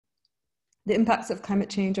The impacts of climate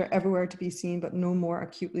change are everywhere to be seen, but no more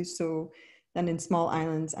acutely so than in small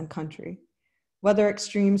islands and country. Weather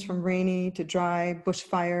extremes from rainy to dry,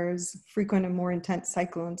 bushfires, frequent and more intense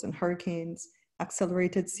cyclones and hurricanes,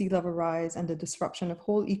 accelerated sea level rise, and the disruption of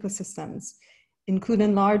whole ecosystems,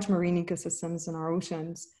 including large marine ecosystems in our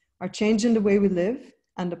oceans, are changing the way we live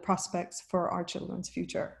and the prospects for our children's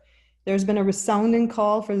future. There's been a resounding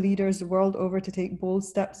call for leaders the world over to take bold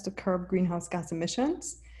steps to curb greenhouse gas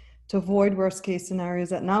emissions, to avoid worst case scenarios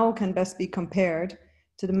that now can best be compared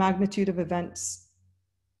to the magnitude of events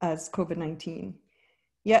as COVID-19.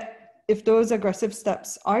 Yet, if those aggressive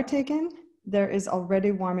steps are taken, there is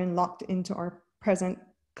already warming locked into our present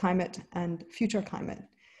climate and future climate.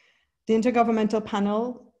 The Intergovernmental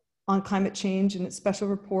Panel on Climate Change in its special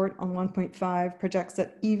report on 1.5 projects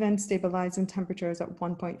that even stabilizing temperatures at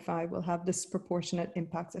 1.5 will have disproportionate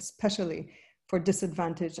impacts, especially for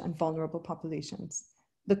disadvantaged and vulnerable populations.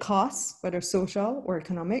 The costs, whether social or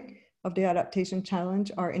economic, of the adaptation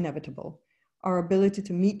challenge are inevitable. Our ability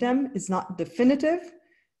to meet them is not definitive,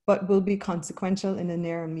 but will be consequential in the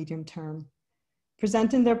near and medium term.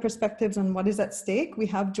 Presenting their perspectives on what is at stake, we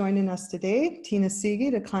have joining us today Tina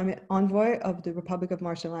Sigi, the climate envoy of the Republic of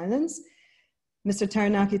Marshall Islands, Mr.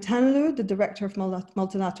 Taranaki Tanlu, the Director of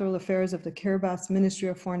Multilateral Affairs of the Kiribati Ministry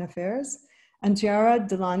of Foreign Affairs, and Tiara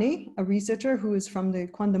Delani, a researcher who is from the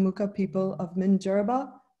Kwandamuka people of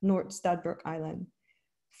Minjerribah, North Stadbrook Island.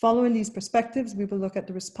 Following these perspectives, we will look at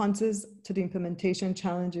the responses to the implementation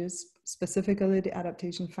challenges, specifically the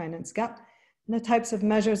adaptation finance gap, and the types of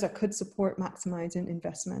measures that could support maximizing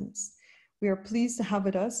investments. We are pleased to have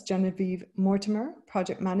with us Genevieve Mortimer,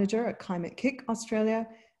 Project Manager at Climate Kick Australia,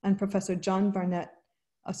 and Professor John Barnett,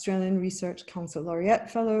 Australian Research Council Laureate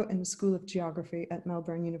Fellow in the School of Geography at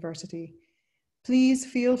Melbourne University. Please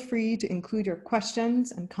feel free to include your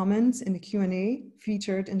questions and comments in the Q&A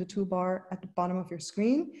featured in the toolbar at the bottom of your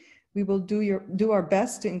screen. We will do our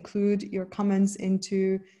best to include your comments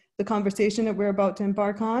into the conversation that we're about to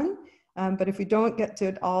embark on. But if we don't get to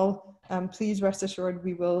it all, please rest assured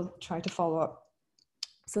we will try to follow up.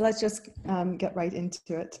 So let's just get right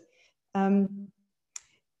into it.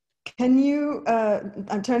 Can you,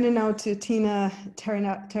 I'm turning now to Tina,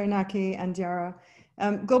 Taranaki, and Yara.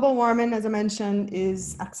 Global warming, as I mentioned,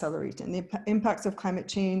 is accelerating. The impacts of climate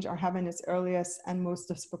change are having its earliest and most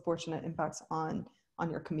disproportionate impacts on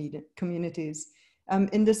your communities.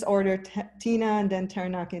 In this order, Tina, and then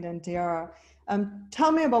Taranaki, and then Tiara.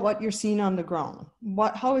 Tell me about what you're seeing on the ground.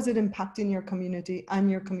 How is it impacting your community and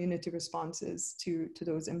your community responses to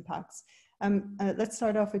those impacts? Let's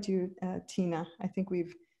start off with you, Tina. I think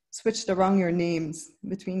we've switched around your names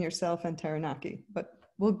between yourself and Taranaki, but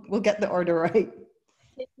we'll get the order right.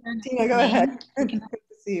 Tina, go ahead. Good to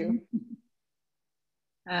see you.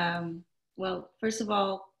 Well, first of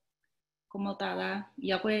all, komotada,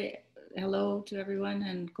 Yahweh, hello to everyone,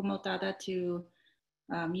 and komotada to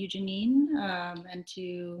Eugenine and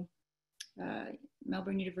to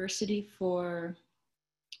Melbourne University for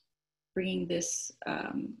bringing this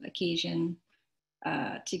occasion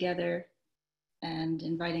together and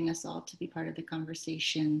inviting us all to be part of the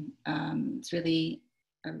conversation. It's really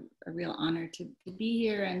a real honor to be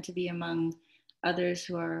here and to be among others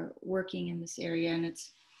who are working in this area.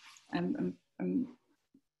 And I'm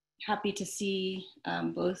happy to see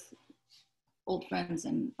both old friends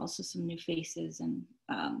and also some new faces and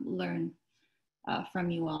learn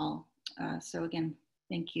from you all. So again,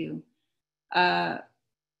 thank you.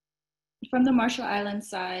 From the Marshall Islands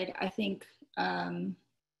side, I think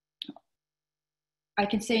I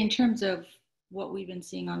can say in terms of what we've been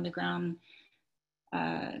seeing on the ground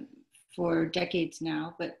for decades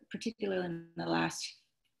now, but particularly in the last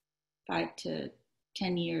 5 to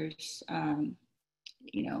 10 years,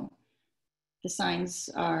 you know, the signs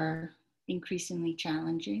are increasingly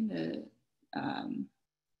challenging. The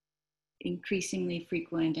increasingly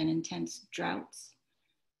frequent and intense droughts,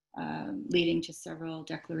 leading to several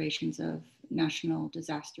declarations of national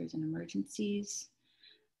disasters and emergencies,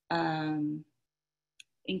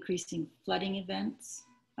 increasing flooding events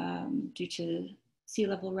due to sea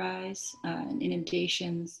level rise and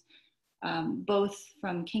inundations, both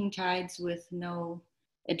from king tides with no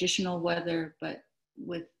additional weather, but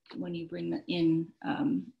when you bring in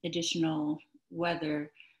additional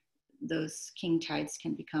weather, those king tides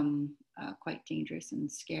can become quite dangerous and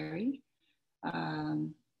scary.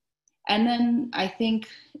 And then I think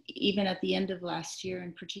even at the end of last year,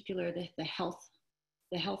 in particular, the health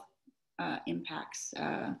impacts.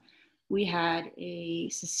 We had a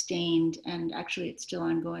sustained, and actually it's still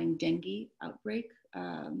ongoing, dengue outbreak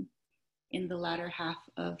in the latter half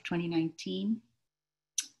of 2019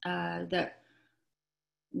 that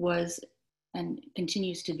was and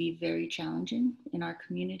continues to be very challenging in our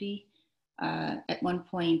community. At one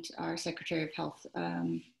point, our Secretary of Health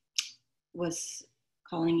was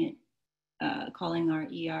calling our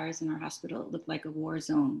ERs in our hospital, it looked like a war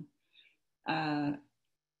zone. And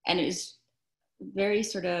it was very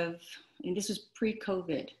sort of, and this was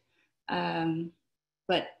pre-COVID,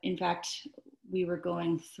 but in fact, we were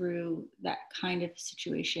going through that kind of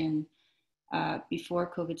situation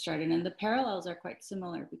before COVID started, and the parallels are quite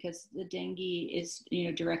similar because the dengue is,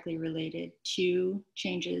 directly related to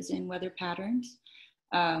changes in weather patterns.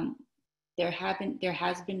 There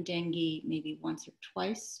has been dengue maybe once or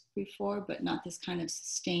twice before, but not this kind of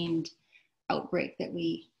sustained outbreak that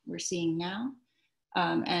we're seeing now.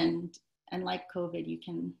 And like COVID, you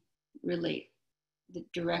can relate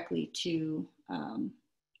directly to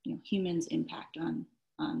humans' impact on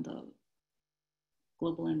the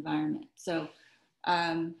global environment. So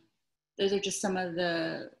those are just some of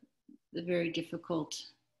the very difficult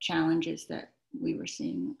challenges that we were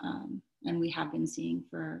seeing and we have been seeing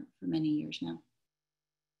for many years now.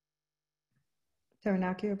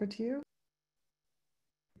 Taranaki, over to you.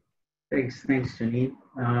 Thanks, Janine.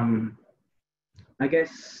 I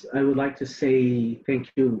guess I would like to say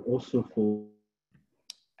thank you also for.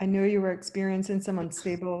 I know you were experiencing some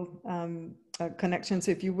unstable connection,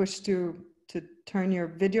 so if you wish to turn your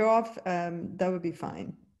video off, that would be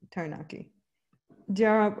fine, Taranaki.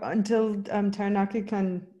 Diara, until Taranaki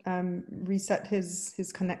can reset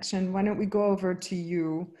his connection, why don't we go over to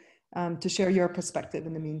you to share your perspective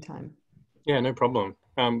in the meantime? Yeah, no problem.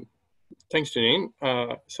 Thanks, Janine.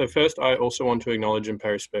 So first, I also want to acknowledge and pay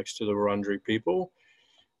respects to the Wurundjeri people,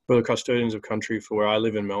 who are the custodians of country for where I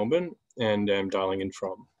live in Melbourne and am dialing in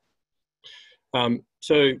from.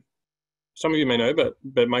 So some of you may know,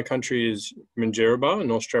 but my country is Minjerribah,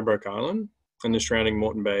 North Stradbroke Island, and the surrounding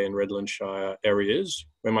Moreton Bay and Redland Shire areas,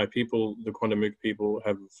 where my people, the Quandamooka people,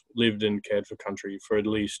 have lived and cared for country for at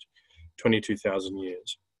least 22,000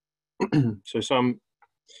 years. So some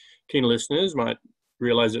keen listeners might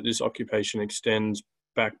realise that this occupation extends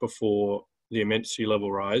back before the immense sea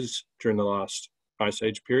level rise during the last Ice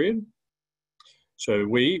Age period. So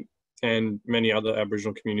we and many other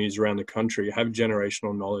Aboriginal communities around the country have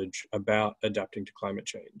generational knowledge about adapting to climate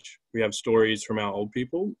change. We have stories from our old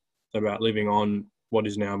people about living on what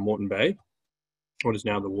is now Moreton Bay, what is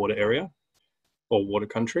now the water area or water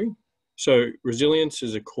country. So resilience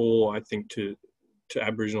is a core, I think, to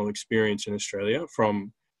Aboriginal experience in Australia,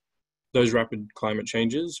 from those rapid climate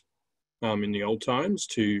changes in the old times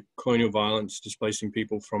to colonial violence displacing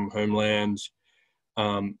people from homelands,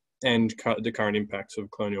 and the current impacts of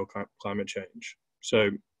colonial climate change.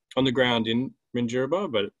 So on the ground in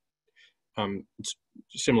Minjerribah, but it's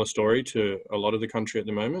a similar story to a lot of the country at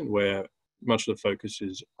the moment, where much of the focus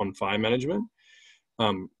is on fire management.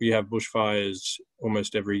 We have bushfires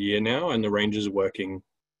almost every year now, and the rangers are working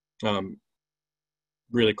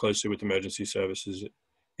really closely with emergency services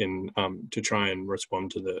to try and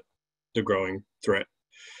respond to the growing threat.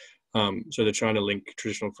 So they're trying to link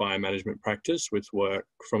traditional fire management practice with work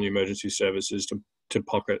from the emergency services to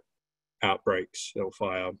pocket outbreaks or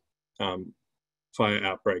fire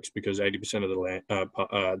outbreaks, because 80%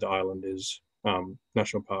 of the island is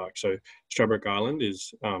national park. So Stradbroke Island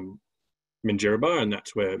is Minjerribah, and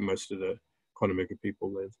that's where most of the Quandamooka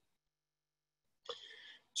people live.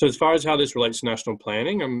 So as far as how this relates to national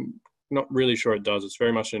planning, I'm not really sure it does. It's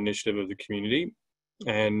very much an initiative of the community,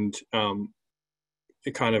 and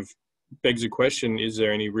it kind of begs the question, is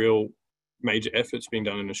there any real major efforts being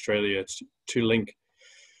done in Australia to link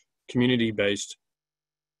community-based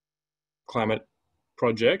climate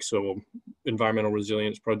projects or environmental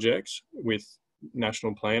resilience projects with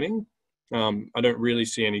national planning? I don't really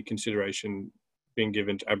see any consideration being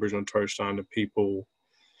given to Aboriginal and Torres Strait Islander people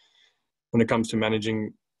when it comes to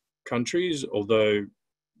managing countries, although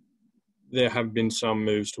there have been some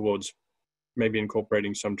moves towards maybe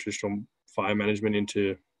incorporating some traditional fire management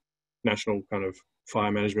into national kind of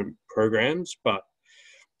fire management programs, but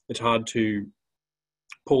it's hard to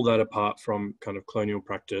pull that apart from kind of colonial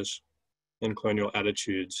practice and colonial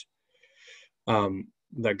attitudes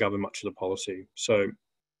that govern much of the policy. So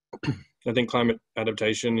I think climate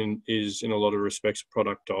adaptation is in a lot of respects a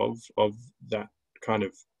product of that kind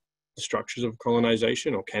of structures of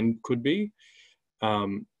colonization, or could be.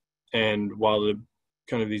 And while the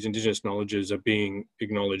kind of these Indigenous knowledges are being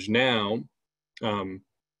acknowledged now,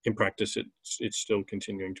 in practice, it's still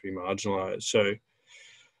continuing to be marginalized. So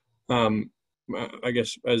I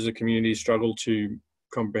guess as the community struggle to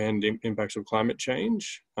comprehend impacts of climate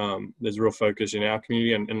change, there's a real focus in our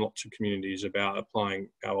community and lots of communities about applying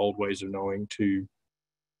our old ways of knowing to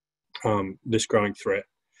this growing threat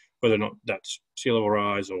whether or not that's sea level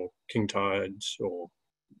rise or king tides or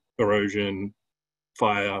erosion,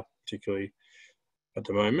 fire, particularly at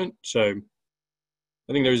the moment. So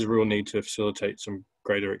I think there is a real need to facilitate some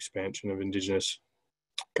greater expansion of Indigenous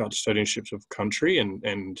custodianships of country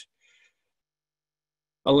and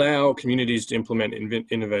allow communities to implement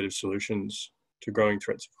innovative solutions to growing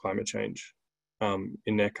threats of climate change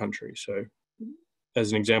in their country. So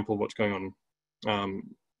as an example of what's going on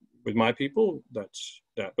with my people, that's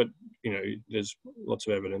that. But, you know, there's lots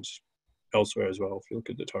of evidence elsewhere as well. If you look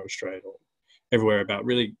at the Torres Strait or everywhere about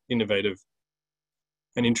really innovative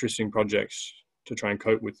and interesting projects to try and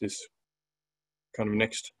cope with this kind of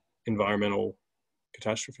next environmental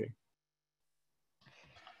catastrophe.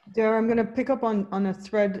 Dara, I'm going to pick up on a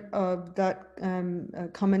thread of that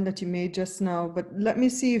comment that you made just now, but let me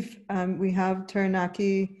see if we have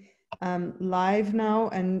Taranaki live now.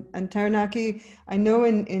 And Taranaki, I know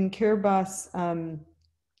in Kiribati,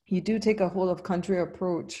 you do take a whole of country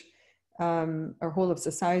approach or whole of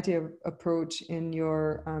society approach in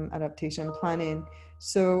your adaptation planning.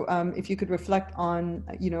 So if you could reflect on,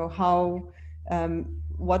 you know, how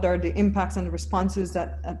what are the impacts and the responses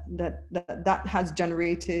that has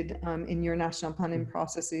generated in your national planning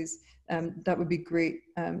processes, that would be great.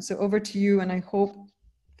 So over to you, and I hope,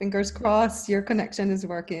 fingers crossed, your connection is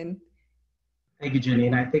working. Thank you, Jenny.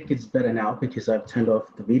 And I think it's better now because I've turned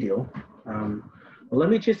off the video. Well, let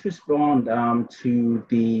me just respond to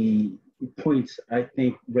the points I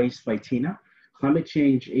think raised by Tina. Climate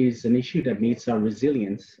change is an issue that needs our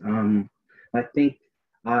resilience. I think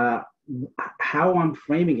how I'm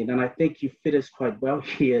framing it, and I think you fit us quite well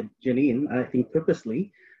here, Janine, I think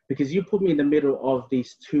purposely, because you put me in the middle of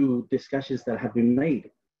these two discussions that have been made.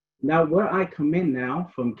 Now, where I come in now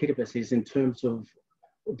from Kiribati is in terms of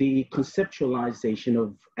the conceptualization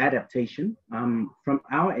of adaptation from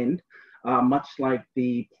our end, much like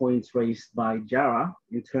the points raised by Jara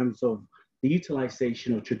in terms of the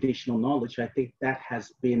utilization of traditional knowledge. I think that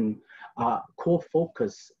has been a core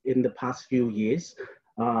focus in the past few years,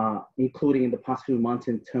 including in the past few months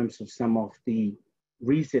in terms of some of the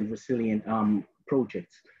recent resilient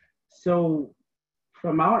projects. So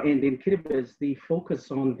from our end in Kiribati, the focus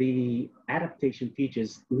on the adaptation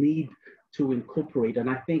features need to incorporate, and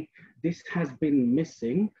I think this has been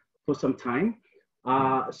missing for some time.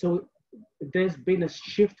 So there's been a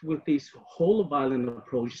shift with this whole of island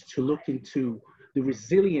approach to look into the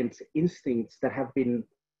resilient instincts that have been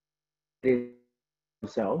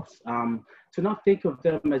themselves, to not think of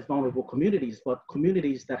them as vulnerable communities, but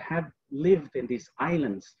communities that have lived in these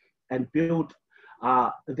islands and built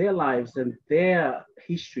their lives and their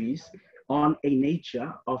histories on a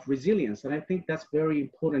nature of resilience. And I think that's very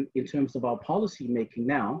important in terms of our policy making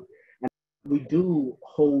now. And we do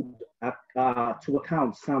hold to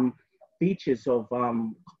account some features of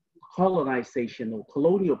colonization or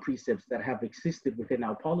colonial precepts that have existed within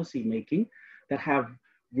our policy making that have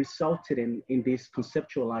resulted in this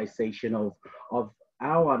conceptualization of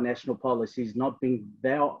our national policies not being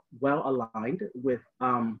well aligned with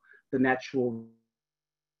the natural.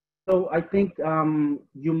 So I think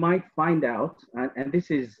you might find out, and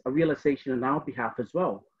this is a realization on our behalf as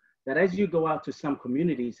well, that as you go out to some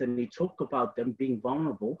communities and you talk about them being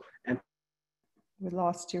vulnerable and we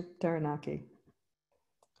lost you, Taranaki.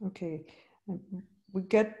 Okay, we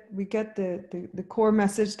get the core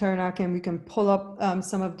message, Taranaki, and we can pull up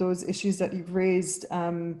some of those issues that you've raised.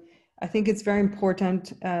 I think it's very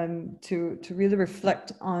important to really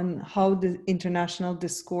reflect on how the international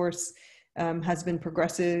discourse has been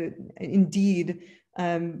progressive. Indeed,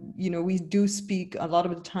 you know, we do speak a lot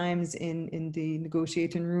of the times in the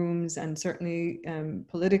negotiating rooms, and certainly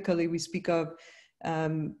politically, we speak of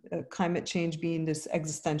climate change being this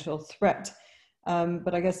existential threat.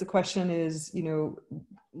 But I guess the question is, you know,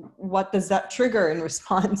 what does that trigger in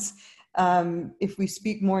response? If we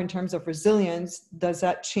speak more in terms of resilience, does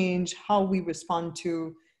that change how we respond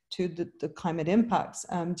to the climate impacts?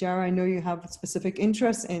 Jara, I know you have specific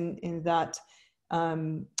interest in that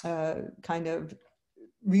kind of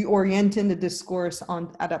reorienting the discourse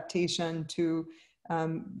on adaptation to,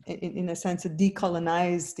 in a sense, to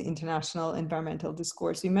decolonize the international environmental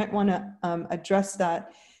discourse. You might want to address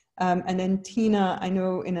that. And then Tina, I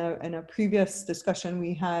know in a previous discussion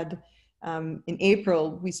we had in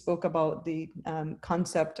April, we spoke about the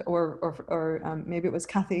concept, or maybe it was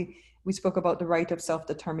Kathy, we spoke about the right of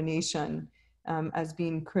self-determination as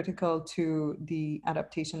being critical to the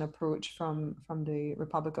adaptation approach from the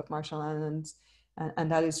Republic of Marshall Islands.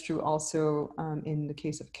 And that is true also in the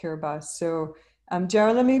case of Kiribati. So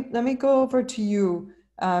Jara, let me go over to you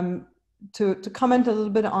to comment a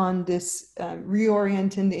little bit on this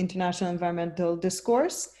reorienting the international environmental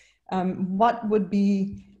discourse, what would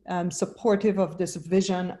be supportive of this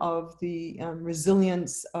vision of the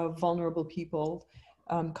resilience of vulnerable people,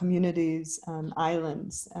 communities,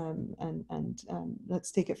 islands, and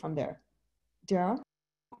let's take it from there. Dara?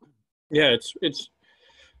 Yeah, it's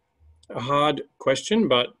a hard question,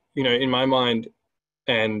 but in my mind,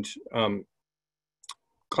 and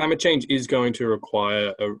climate change is going to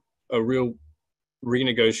require a real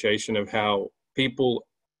renegotiation of how people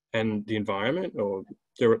and the environment, or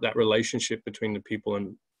that relationship between the people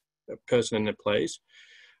and a person and a place,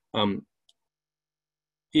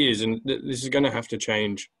 is, and this is going to have to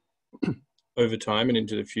change over time and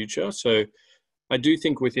into the future. So I do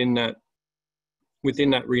think within that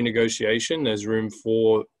renegotiation, there's room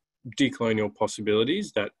for decolonial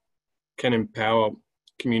possibilities that can empower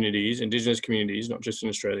communities, Indigenous communities, not just in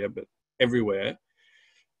Australia, but everywhere,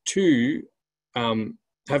 to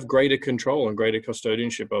have greater control and greater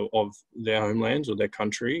custodianship of their homelands or their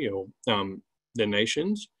country or their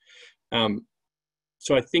nations.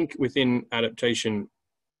 So I think within adaptation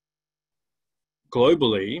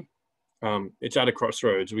globally, it's at a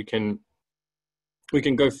crossroads. We can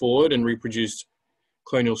go forward and reproduce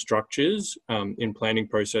colonial structures in planning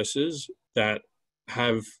processes that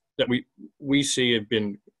we see have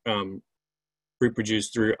been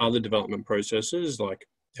reproduced through other development processes like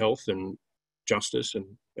health and justice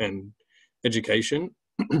and education,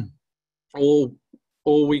 or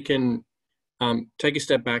we can take a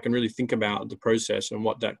step back and really think about the process and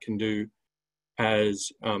what that can do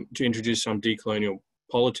as to introduce some decolonial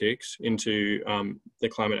politics into the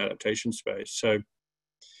climate adaptation space. So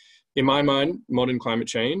in my mind, modern climate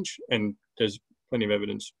change, and there's plenty of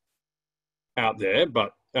evidence out there,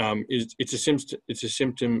 but it's a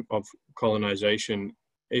symptom of colonization.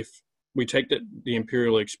 If we take the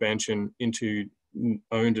imperial expansion into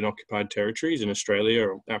owned and occupied territories in Australia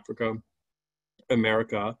or Africa,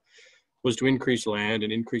 America, was to increase land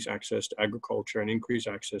and increase access to agriculture and increase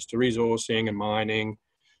access to resourcing and mining,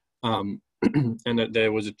 and that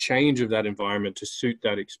there was a change of that environment to suit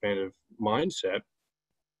that expansive mindset,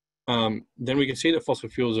 then we can see that fossil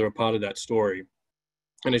fuels are a part of that story.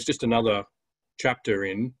 And it's just another chapter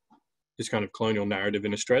in this kind of colonial narrative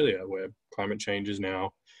in Australia, where climate change is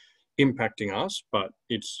now impacting us, but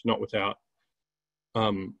it's not without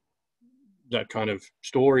that kind of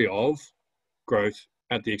story of growth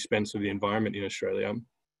at the expense of the environment in Australia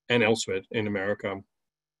and elsewhere in America.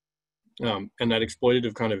 And that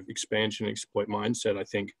exploitative kind of expansion, exploit mindset, I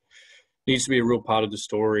think, needs to be a real part of the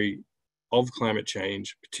story of climate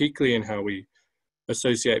change, particularly in how we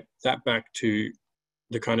associate that back to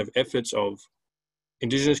the kind of efforts of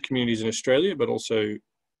Indigenous communities in Australia, but also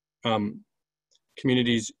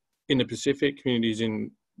communities in the Pacific, communities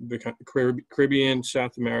in the Caribbean,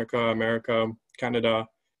 South America, Canada,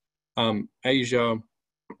 Asia,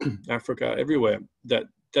 Africa, everywhere. That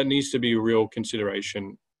needs to be a real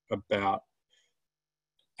consideration about,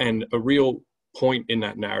 and a real point in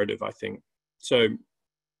that narrative, I think. So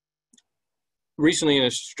recently in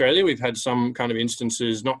Australia, we've had some kind of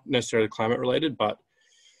instances, not necessarily climate related, but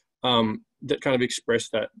that kind of express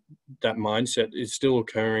that mindset is still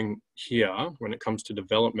occurring here when it comes to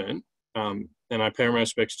development. And I pay my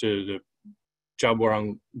respects to the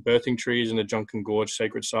Jabwarung birthing trees and the Junkan Gorge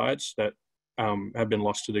sacred sites that have been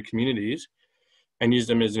lost to the communities, and use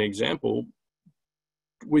them as an example.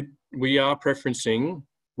 We are preferencing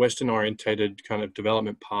Western-orientated kind of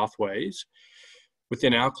development pathways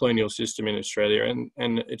within our colonial system in Australia,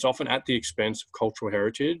 and it's often at the expense of cultural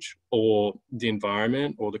heritage or the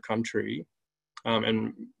environment or the country.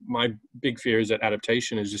 And my big fear is that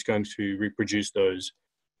adaptation is just going to reproduce those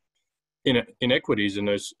inequities and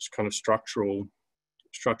those kind of structural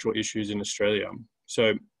issues in Australia.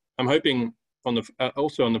 So I'm hoping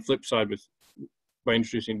also on the flip side, by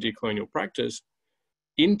introducing decolonial practice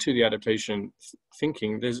into the adaptation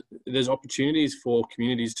thinking, there's opportunities for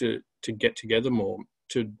communities to get together more,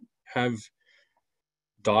 to have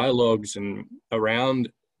dialogues and around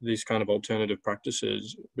these kind of alternative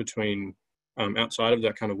practices between outside of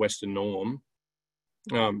that kind of Western norm,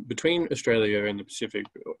 between Australia and the Pacific,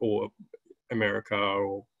 or America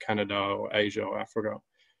or Canada or Asia or Africa,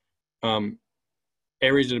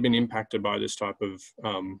 areas that have been impacted by this type of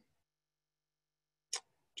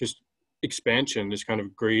just expansion, this kind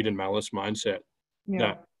of greed and malice mindset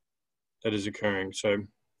that is occurring. So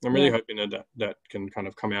I'm really hoping that can kind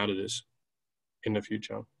of come out of this in the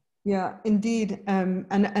future. Yeah, indeed. And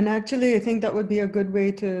actually, I think that would be a good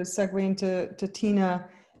way to segue into Tina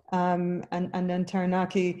and then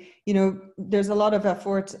Taranaki. There's a lot of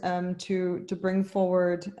effort to bring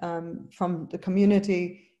forward from the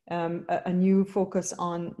community a new focus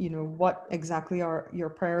on, you know, what exactly are your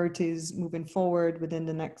priorities moving forward within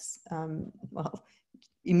the next, well,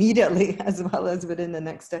 immediately as well as within the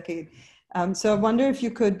next decade. So I wonder if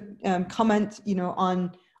you could comment, you know,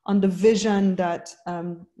 on the vision that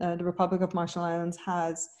the Republic of Marshall Islands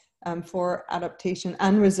has for adaptation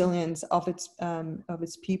and resilience of its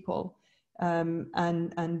people,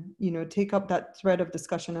 and you know, take up that thread of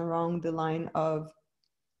discussion around the line of,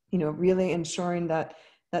 you know, really ensuring that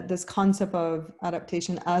this concept of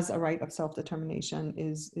adaptation as a right of self-determination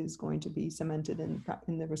is going to be cemented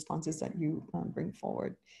in the responses that you bring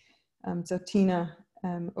forward. So Tina,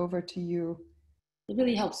 over to you. It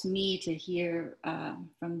really helps me to hear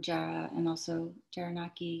from Jara and also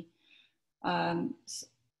Taranaki.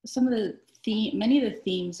 Some of the many of the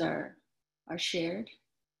themes are shared,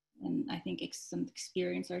 and I think some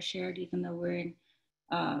experience are shared, even though we're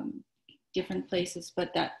in different places.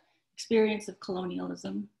 But that experience of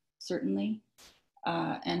colonialism, certainly,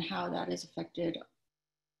 and how that has affected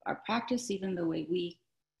our practice, even the way we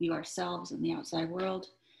view ourselves in the outside world.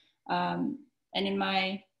 And in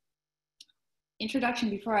my introduction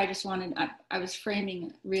before, I was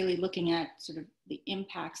framing, really looking at sort of the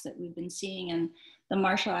impacts that we've been seeing, and the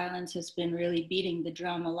Marshall Islands has been really beating the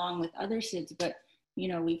drum along with other SIDS, but you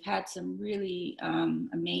know, we've had some really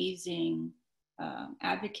amazing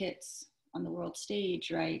advocates on the world stage,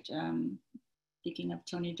 right? Speaking of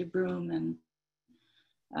Tony DeBroom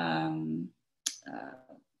and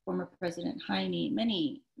former President Heine,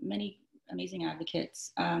 many amazing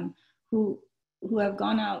advocates who have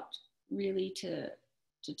gone out really to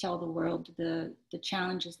tell the world the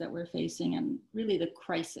challenges that we're facing, and really the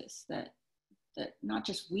crisis that not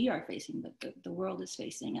just we are facing, but the world is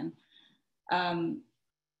facing. And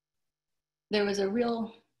there was a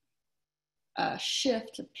real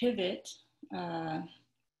shift, a pivot a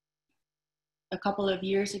couple of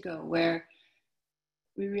years ago, where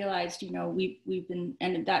we realized, you know, we've been,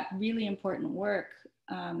 and that really important work,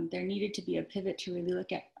 there needed to be a pivot to really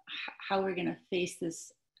look at how we're going to face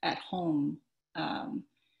this at home.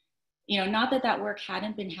 You know, not that work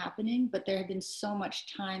hadn't been happening, but there had been so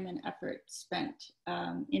much time and effort spent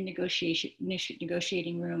in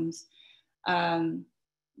negotiating rooms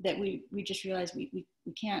that we just realized we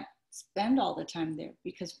can't spend all the time there,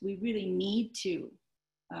 because we really need to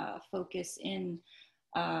focus in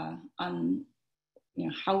on, you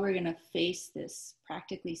know, how we're going to face this,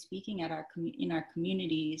 practically speaking, in our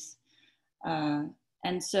communities.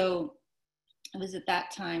 And so it was at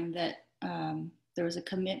that time that there was a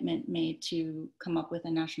commitment made to come up with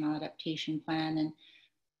a national adaptation plan,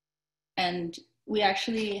 and we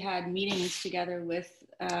actually had meetings together with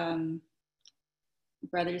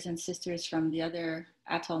brothers and sisters from the other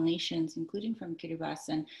atoll nations, including from Kiribati,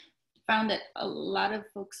 and found that a lot of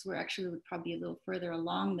folks were actually probably a little further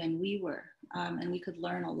along than we were, and we could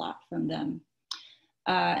learn a lot from them.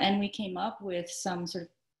 And we came up with some sort of,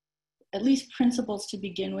 at least, principles to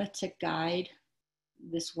begin with to guide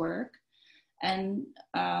this work. And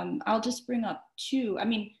I'll just bring up two. I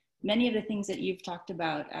mean, many of the things that you've talked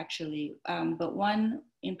about, actually, but one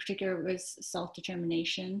in particular was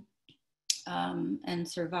self-determination and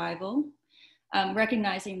survival,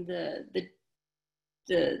 recognizing the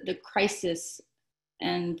crisis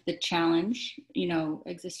and the challenge, you know,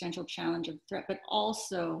 existential challenge of threat, but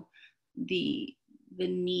also the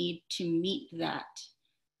need to meet that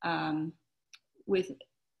with a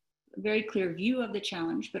very clear view of the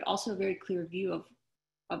challenge, but also a very clear view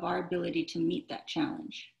of our ability to meet that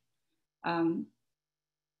challenge.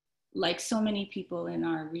 Like so many people in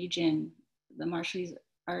our region, the Marshallese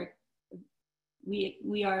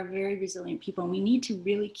we are very resilient people, and we need to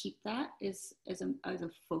really keep that as a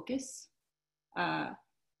focus. I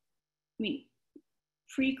mean,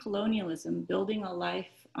 pre-colonialism, building a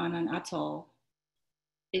life on an atoll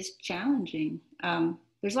is challenging.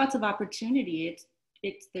 There's lots of opportunity.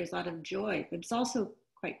 There's a lot of joy, but it's also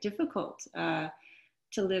quite difficult to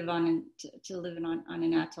live on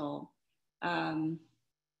an atoll.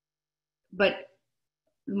 But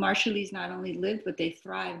the Marshallese not only lived, but they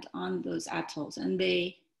thrived on those atolls, and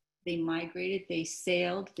they migrated, they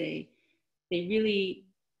sailed, they really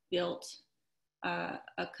built a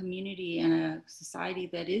community and a society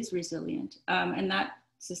that is resilient, and that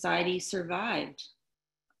society survived,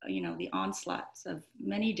 you know, the onslaughts of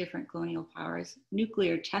many different colonial powers,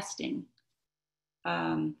 nuclear testing,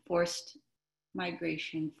 forced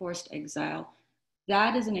migration, forced exile.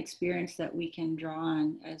 That is an experience that we can draw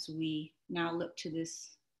on as we now look to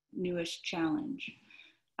this newest challenge.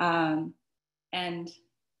 And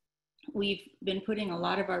we've been putting a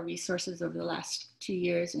lot of our resources over the last 2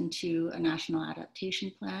 years into a national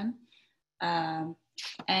adaptation plan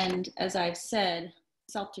And as I've said,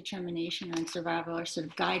 self-determination and survival are sort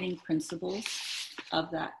of guiding principles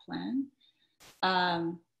of that plan.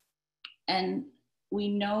 And we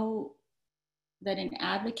know that in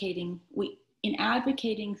advocating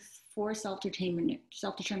for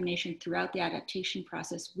self-determination throughout the adaptation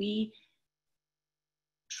process, we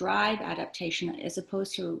drive adaptation as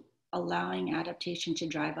opposed to allowing adaptation to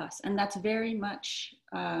drive us. And that's very much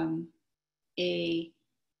a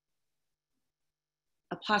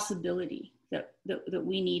possibility that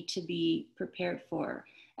we need to be prepared for.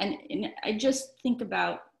 And I just think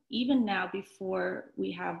about, even now, before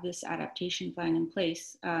we have this adaptation plan in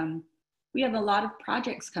place, we have a lot of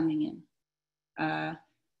projects coming in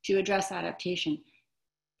to address adaptation.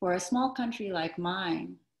 For a small country like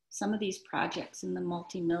mine, some of these projects in the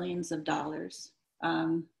multi-millions of dollars,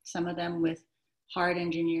 some of them with hard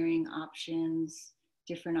engineering options,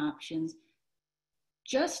 different options,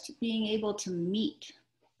 just being able to meet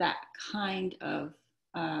that kind of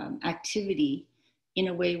activity in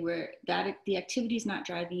a way where the activity is not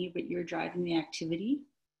driving you, but you're driving the activity,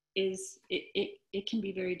 it can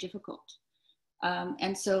be very difficult.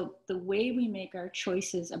 And so the way we make our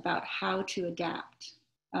choices about how to adapt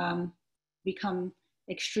become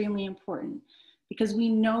extremely important, because we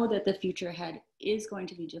know that the future ahead is going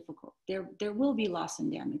to be difficult. There will be loss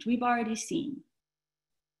and damage. We've already seen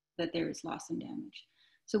that there is loss and damage.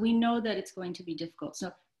 So we know that it's going to be difficult.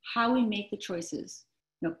 So how we make the choices,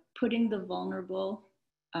 putting the vulnerable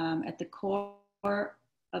at the core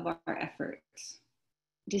of our efforts,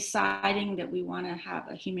 deciding that we want to have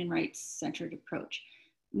a human rights centered approach,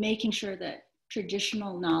 making sure that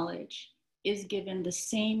traditional knowledge is given the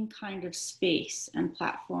same kind of space and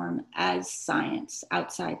platform as science,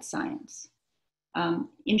 outside science,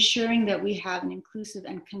 ensuring that we have an inclusive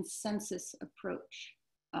and consensus approach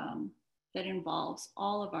that involves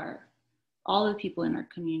all the people in our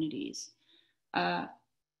communities, and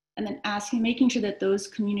then making sure that those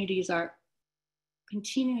communities are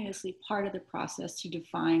continuously part of the process to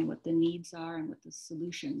define what the needs are and what the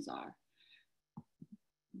solutions are.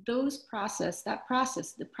 The process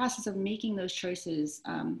of making those choices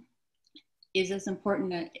is as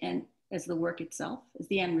important as the work itself, as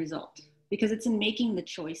the end result, because it's in making the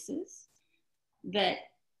choices that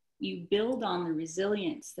you build on the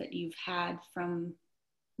resilience that you've had from,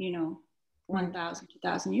 1,000,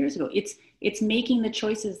 2,000 years ago. It's making the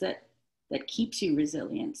choices that keeps you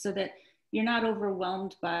resilient, so that you're not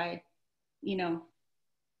overwhelmed by,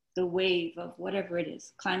 the wave of whatever it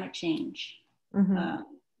is, climate change. Mm-hmm.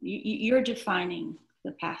 You're defining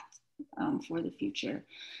the path for the future.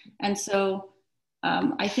 And so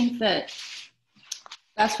I think that's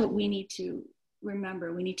what we need to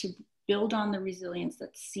remember. We need to build on the resilience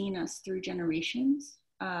that's seen us through generations.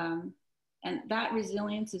 And that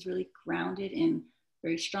resilience is really grounded in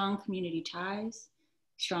very strong community ties,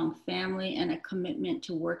 strong family, and a commitment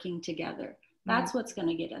to working together. That's what's going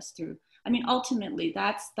to get us through. I mean, ultimately,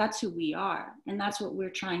 that's who we are, and that's what we're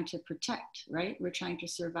trying to protect, right? We're trying to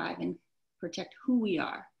survive and protect who we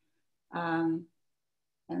are. And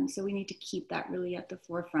so we need to keep that really at the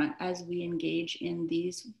forefront as we engage in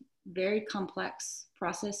these very complex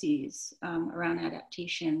processes around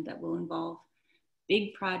adaptation that will involve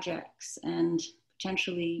big projects and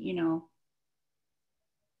potentially,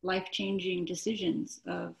 life-changing decisions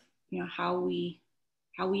of, how we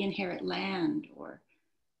inherit land, or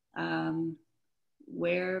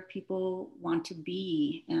where people want to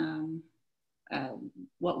be,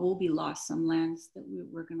 what will be lost, some lands that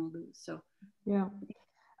we're going to lose. So yeah,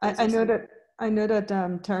 I know that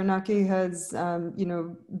Taranaki has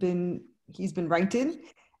he's been writing,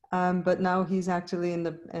 but now he's actually in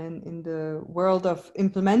the world of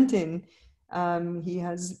implementing. He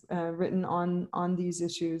has written on these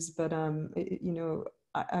issues, but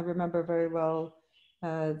I remember very well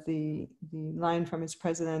the line from his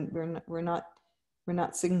president: "We're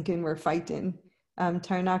not sinking, we're fighting."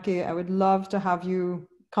 Taranaki, I would love to have you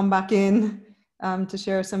come back in to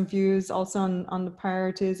share some views also on the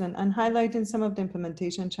priorities and highlighting some of the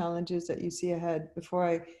implementation challenges that you see ahead before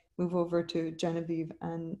I move over to Genevieve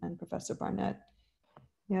and Professor Barnett.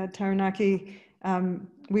 Yeah, Taranaki,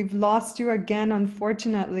 we've lost you again,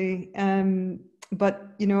 unfortunately.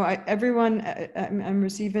 But everyone, I'm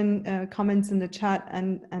receiving comments in the chat,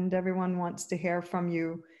 and everyone wants to hear from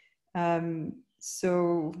you.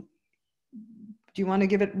 So, do you want to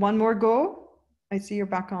give it one more go? I see you're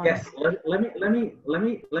back on. Yes, let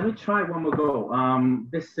me try one more go.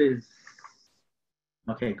 This is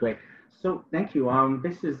okay, great. So thank you.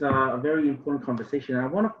 This is a very important conversation. I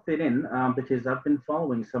want to fit in because I've been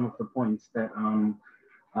following some of the points that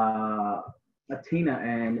Atina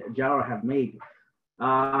and Jara have made.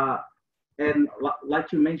 And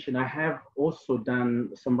like you mentioned, I have also done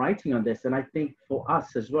some writing on this, and I think for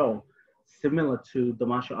us as well, similar to the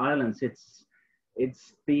Marshall Islands, it's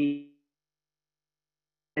the,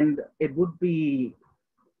 and it would be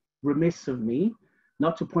remiss of me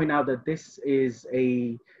not to point out that this is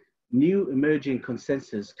a new emerging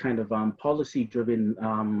consensus kind of policy driven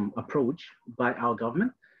approach by our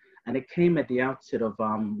government, and it came at the outset of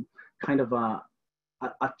kind of a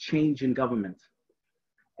change in government.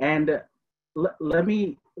 And let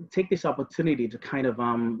me take this opportunity to kind of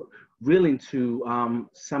reel into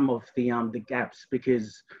some of the gaps,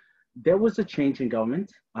 because there was a change in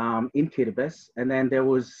government in Kiribati, and then there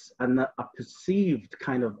was a perceived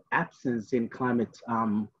kind of absence in climate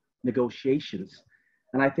negotiations.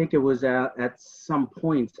 And I think it was at some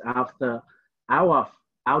point after our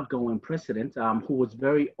outgoing president, who was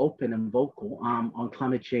very open and vocal on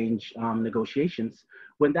climate change negotiations,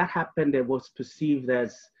 when that happened, it was perceived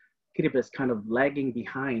as Kiribati kind of lagging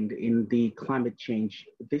behind in the climate change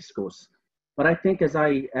discourse. But I think, as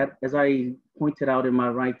I pointed out in my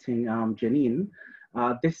writing, Janine,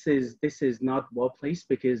 this is not well placed,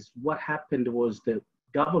 because what happened was the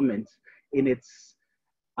government, in its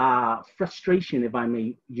frustration, if I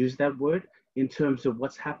may use that word, in terms of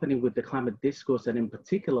what's happening with the climate discourse, and in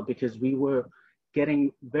particular, because we were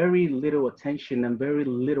getting very little attention and very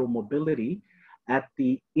little mobility at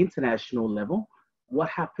the international level, what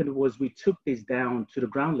happened was we took this down to the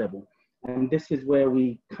ground level. And this is where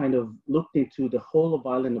we kind of looked into the whole of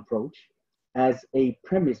island approach as a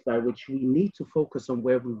premise by which we need to focus on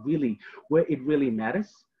where it really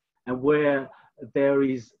matters, and where there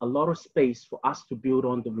is a lot of space for us to build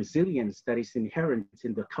on the resilience that is inherent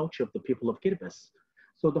in the culture of the people of Kiribati.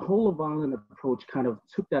 So the whole of island approach kind of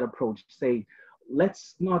took that approach to say,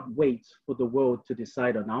 let's not wait for the world to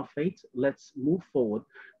decide on our fate. Let's move forward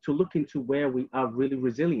to look into where we are really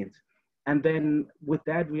resilient. And then with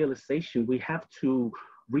that realization, we have to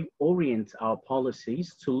reorient our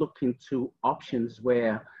policies to look into options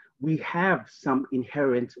where we have some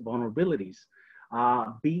inherent vulnerabilities,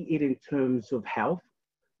 be it in terms of health,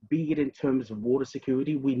 be it in terms of water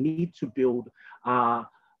security. We need to build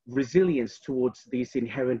resilience towards these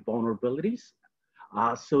inherent vulnerabilities,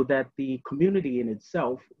 so that the community in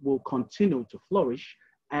itself will continue to flourish,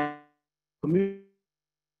 and community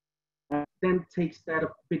then takes that a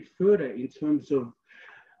bit further in terms of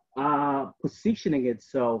positioning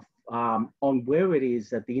itself on where it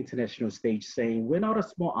is at the international stage, saying we're not a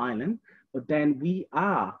small island, but then we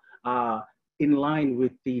are in line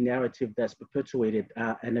with the narrative that's perpetuated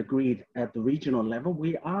and agreed at the regional level.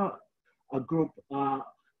 We are a group,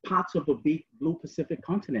 parts of a big blue Pacific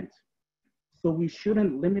continent. So we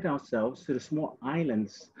shouldn't limit ourselves to the small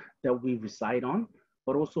islands that we reside on,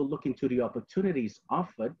 but also look into the opportunities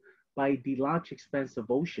offered by the large expanse of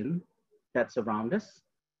ocean that's around us,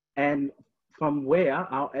 and from where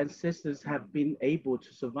our ancestors have been able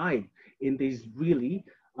to survive in these really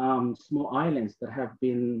small islands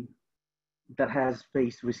that has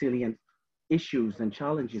faced resilient issues and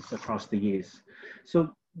challenges across the years.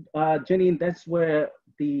 So Jenny, that's where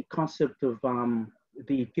the concept of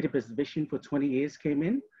the Kiribati vision for 20 years came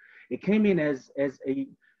in. It came in as a,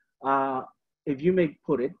 if you may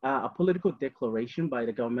put it, a political declaration by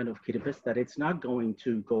the government of Kiribati that it's not going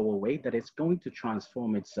to go away, that it's going to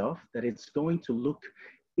transform itself, that it's going to look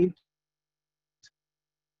into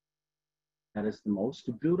that is the most,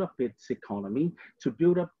 to build up its economy, to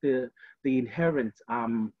build up the inherent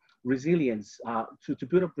resilience, to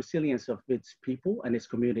build up resilience of its people and its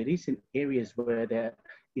communities in areas where they're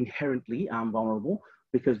inherently vulnerable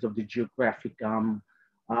because of the geographic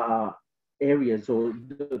areas or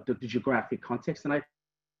the geographic context. And I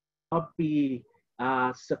not be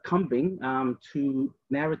succumbing to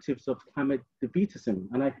narratives of climate defeatism.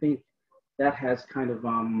 And I think that has kind of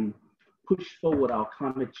pushed forward our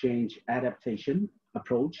climate change adaptation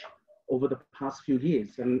approach over the past few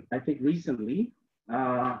years. And I think recently,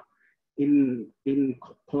 in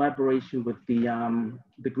collaboration with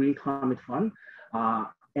the Green Climate Fund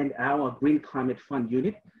and our Green Climate Fund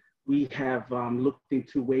unit, we have looked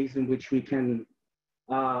into ways in which we can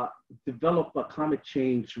develop a climate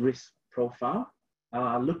change risk profile,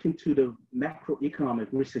 look into the macroeconomic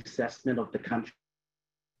risk assessment of the country.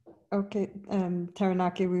 Okay,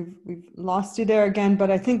 Taranaki, we've lost you there again, but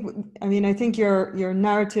I think your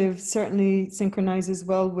narrative certainly synchronizes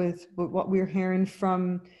well with what we're hearing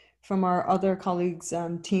from our other colleagues,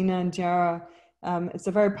 Tina and Jara. It's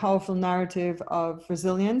a very powerful narrative of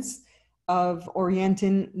resilience, of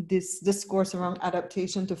orienting this discourse around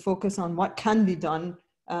adaptation to focus on what can be done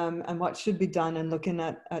and what should be done, and looking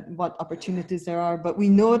at what opportunities there are. But we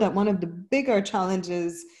know that one of the bigger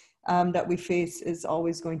challenges that we face is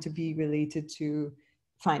always going to be related to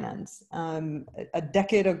finance. A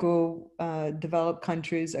decade ago, developed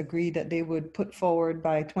countries agreed that they would put forward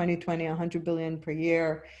by 2020 100 billion per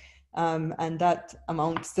year, and that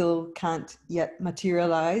amount still can't yet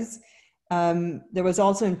materialize. There was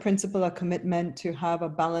also in principle a commitment to have a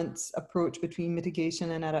balanced approach between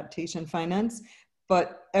mitigation and adaptation finance,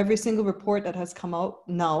 but every single report that has come out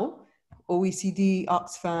now, OECD,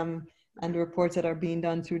 Oxfam, and the reports that are being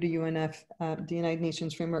done through the UNF, the United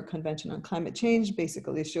Nations Framework Convention on Climate Change,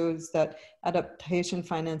 basically shows that adaptation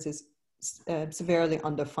finance is severely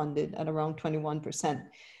underfunded at around 21%.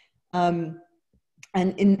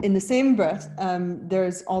 And in the same breath,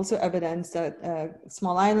 there's also evidence that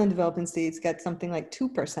small island developing states get something like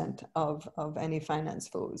 2% of any finance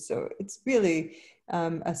flows. So it's really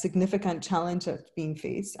a significant challenge that's being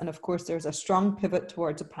faced. And of course, there's a strong pivot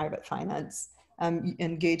towards a private finance,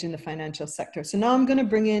 engage in the financial sector. So now I'm going to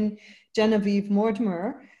bring in Genevieve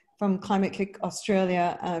Mortimer from Climate Kick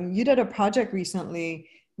Australia. You did a project recently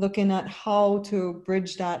looking at how to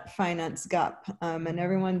bridge that finance gap, and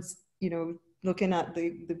everyone's, looking at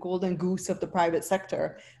the golden goose of the private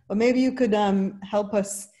sector. But maybe you could help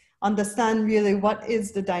us understand really what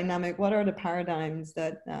is the dynamic, what are the paradigms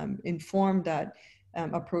that inform that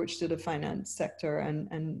approach to the finance sector,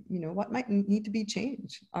 and what might need to be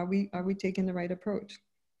changed? Are we taking the right approach?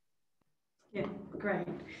 Yeah, great.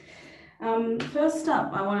 First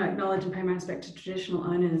up, I want to acknowledge and pay my respect to traditional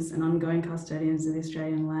owners and ongoing custodians of the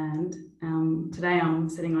Australian land. Today I'm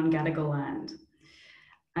sitting on Gadigal land.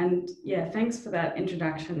 And yeah, thanks for that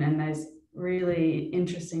introduction and those really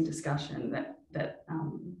interesting discussion that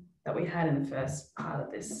we had in the first part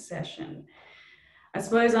of this session. I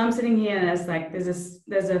suppose I'm sitting here and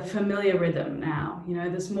there's a familiar rhythm now.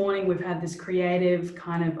 This morning we've had this creative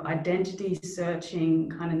kind of identity searching,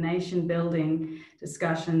 kind of nation building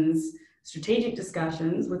discussions, strategic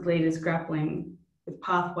discussions with leaders grappling with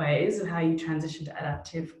pathways of how you transition to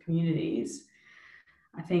adaptive communities.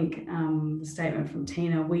 I think the statement from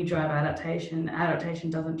Tina, we drive adaptation, adaptation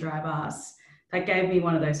doesn't drive us. That gave me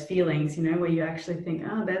one of those feelings, where you actually think,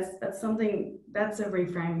 oh, that's something, that's a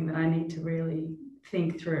reframing that I need to really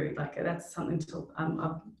think through. Like that's something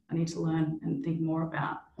I need to learn and think more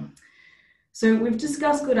about. So we've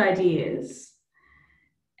discussed good ideas,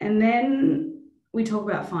 and then we talk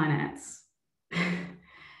about finance.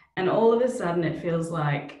 And all of a sudden it feels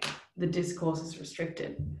like the discourse is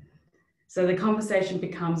restricted. So the conversation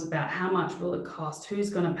becomes about how much will it cost, who's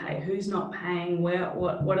going to pay, who's not paying,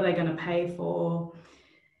 what are they going to pay for?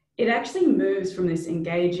 It actually moves from this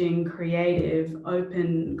engaging, creative,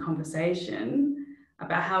 open conversation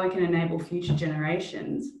about how we can enable future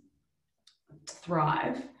generations to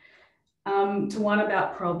thrive, to one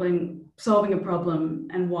about solving a problem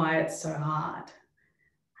and why it's so hard.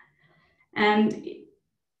 And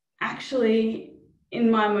actually, in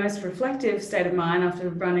my most reflective state of mind, after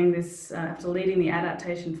leading the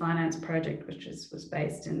Adaptation Finance project, which was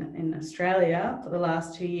based in Australia for the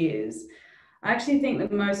last 2 years, I actually think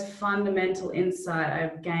the most fundamental insight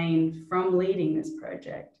I've gained from leading this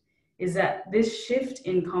project is that this shift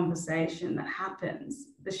in conversation that happens,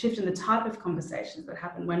 the shift in the type of conversations that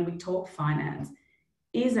happen when we talk finance,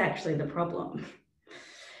 is actually the problem.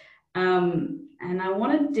 And I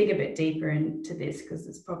want to dig a bit deeper into this because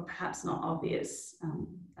it's perhaps not obvious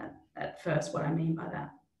at first what I mean by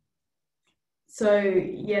that. So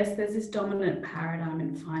yes, there's this dominant paradigm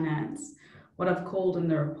in finance, what I've called in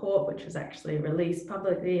the report, which was actually released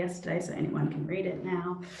publicly yesterday, so anyone can read it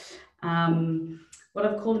now. What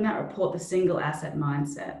I've called in that report, the single asset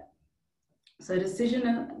mindset. So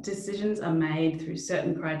decisions are made through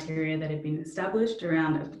certain criteria that have been established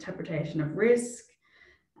around interpretation of risk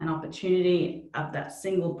and opportunity of that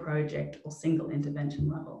single project or single intervention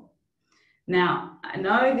level. Now, I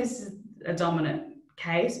know this is a dominant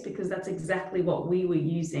case because that's exactly what we were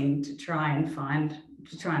using to try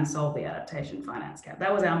and solve the adaptation finance gap.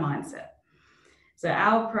 That was our mindset. So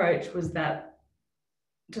our approach was that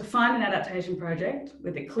to find an adaptation project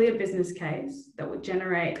with a clear business case that would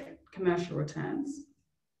generate commercial returns,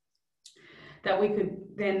 that we could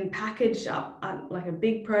then package up like a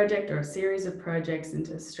big project or a series of projects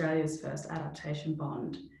into Australia's first adaptation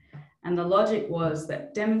bond. And the logic was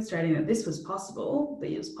that demonstrating that this was possible, that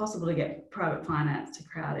it was possible to get private finance to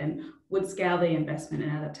crowd in, would scale the investment in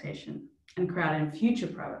adaptation and crowd in future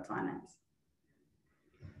private finance.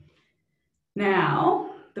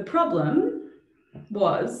 Now, the problem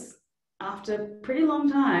was, after a pretty long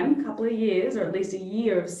time, a couple of years, or at least a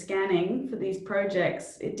year of scanning for these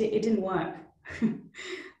projects, it didn't work.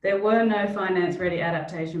 There were no finance-ready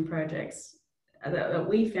adaptation projects that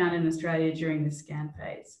we found in Australia during this scan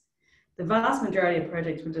phase. The vast majority of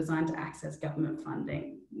projects were designed to access government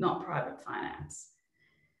funding, not private finance.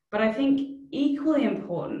 But I think equally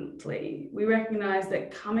importantly, we recognise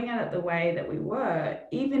that coming at it the way that we were,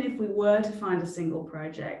 even if we were to find a single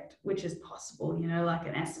project, which is possible, you know, like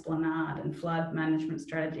an esplanade and flood management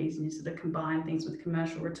strategies, and you sort of combine things with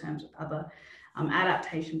commercial returns with other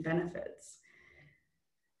adaptation benefits.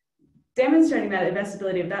 Demonstrating that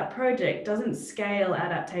investability of that project doesn't scale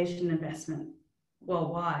adaptation investment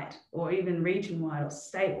worldwide or even region-wide or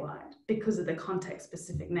statewide because of the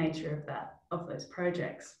context-specific nature of those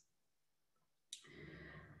projects.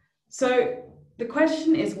 So the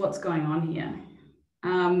question is, what's going on here?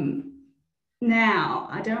 Now,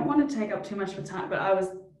 I don't want to take up too much of time, but I was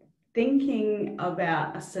thinking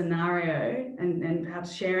about a scenario and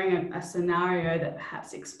perhaps sharing a scenario that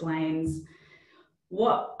perhaps explains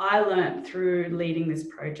what I learned through leading this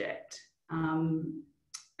project.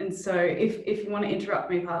 And so if you want to interrupt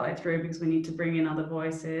me partway through because we need to bring in other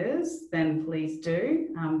voices, then please do.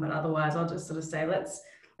 But otherwise, I'll just sort of say,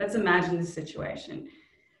 let's imagine this situation.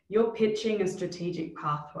 You're pitching a strategic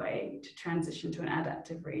pathway to transition to an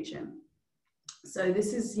adaptive region. So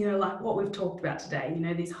this is, you know, like what we've talked about today, you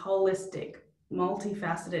know, these holistic,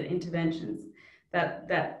 multifaceted interventions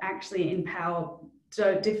that actually empower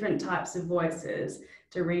different types of voices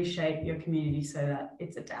to reshape your community so that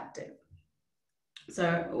it's adaptive.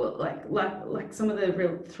 So like some of the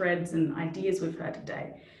real threads and ideas we've heard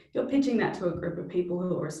today, you're pitching that to a group of people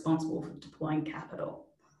who are responsible for deploying capital.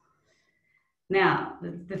 Now,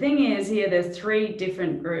 the thing is here, there's three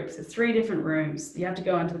different groups, there's three different rooms. You have to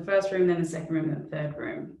go into the first room, then the second room, then the third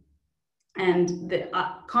room. And the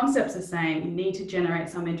concepts are saying you need to generate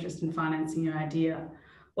some interest in financing your idea.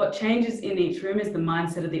 What changes in each room is the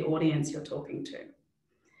mindset of the audience you're talking to.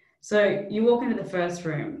 So you walk into the first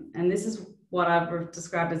room, and this is what I've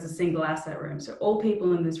described as a single asset room. So all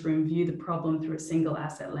people in this room view the problem through a single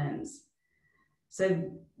asset lens.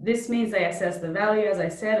 So this means they assess the value, as I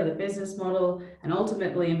said, of the business model and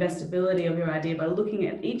ultimately investability of your idea by looking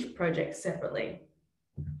at each project separately.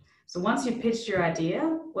 So once you've pitched your idea,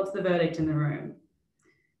 what's the verdict in the room?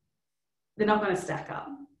 They're not going to stack up.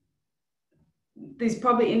 These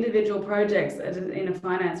probably individual projects that in a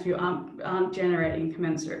finance view aren't generating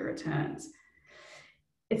commensurate returns.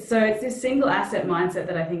 It's this single asset mindset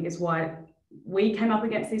that I think is why we came up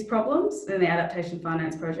against these problems in the adaptation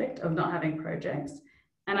finance project of not having projects.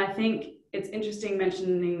 And I think it's interesting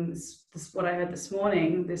mentioning this what I heard this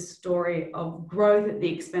morning, this story of growth at the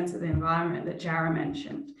expense of the environment that Jara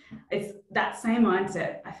mentioned. It's that same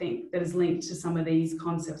mindset, I think, that is linked to some of these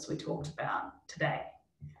concepts we talked about today.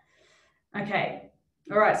 Okay,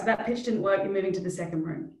 all right, so that pitch didn't work, you're moving to the second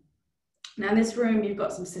room. Now in this room, you've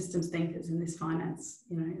got some systems thinkers in this finance,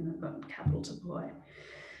 you know, they've got capital to deploy.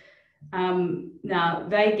 Now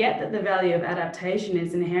they get that the value of adaptation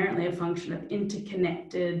is inherently a function of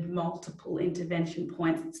interconnected multiple intervention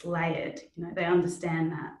points. It's layered, you know, they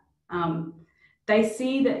understand that. They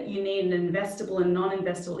see that you need an investable and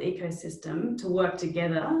non-investable ecosystem to work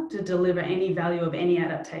together to deliver any value of any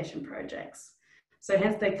adaptation projects. So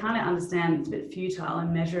hence they kind of understand it's a bit futile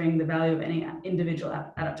in measuring the value of any individual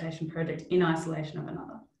adaptation project in isolation of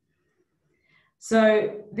another.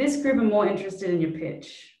 So this group are more interested in your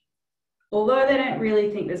pitch. Although they don't really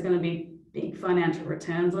think there's going to be big financial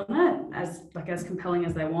returns on it, as compelling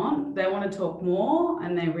as they want to talk more,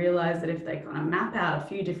 and they realize that if they kind of map out a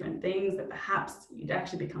few different things, that perhaps it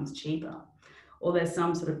actually becomes cheaper, or there's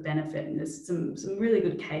some sort of benefit. And there's some really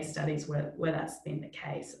good case studies where that's been the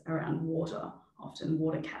case around water, often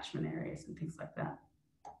water catchment areas and things like that.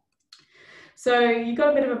 So you've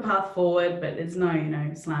got a bit of a path forward, but it's no, you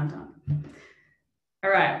know, slam dunk. All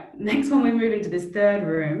right, next one we move into this third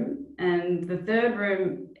room. And the third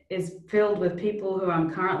room is filled with people who I'm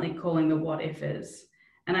currently calling the what-ifers.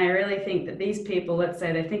 And I really think that these people, let's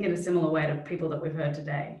say they think in a similar way to people that we've heard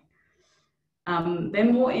today.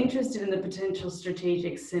 They're more interested in the potential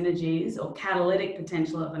strategic synergies or catalytic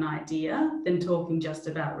potential of an idea than talking just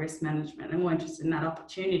about risk management. They're more interested in that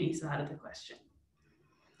opportunity side of the question.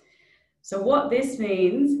 So what this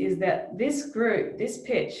means is that this group, this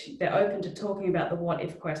pitch, they're open to talking about the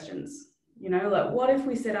what-if questions. You know, like what if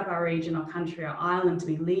we set up our region or country or island to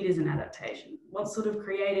be leaders in adaptation? What sort of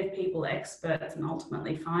creative people, experts, and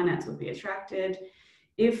ultimately finance would be attracted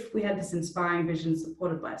if we had this inspiring vision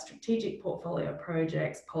supported by a strategic portfolio of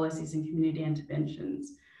projects, policies, and community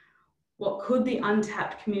interventions? What could the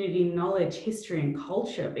untapped community knowledge, history, and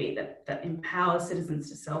culture be that empowers citizens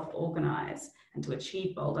to self-organize and to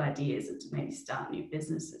achieve bold ideas and to maybe start new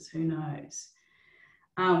businesses? Who knows?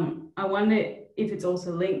 I wonder if it's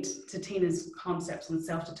also linked to Tina's concepts on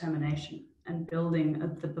self-determination and building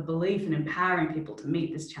the belief and empowering people to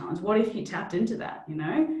meet this challenge. What if you tapped into that, you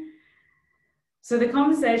know? So the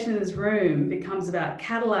conversation in this room becomes about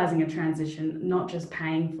catalyzing a transition, not just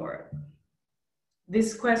paying for it.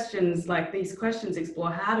 These questions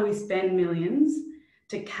explore how do we spend millions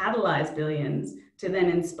to catalyze billions to then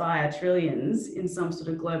inspire trillions in some sort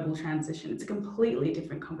of global transition. It's a completely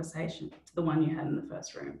different conversation to the one you had in the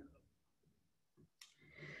first room.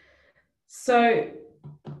 So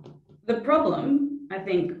the problem, I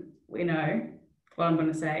think we know, what I'm going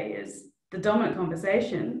to say is the dominant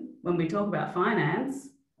conversation when we talk about finance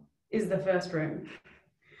is the first room.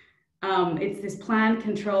 It's this plan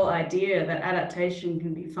control idea that adaptation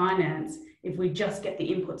can be financed if we just get the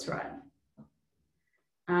inputs right.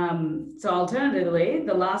 So alternatively,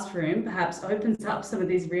 the last room perhaps opens up some of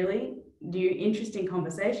these really new, interesting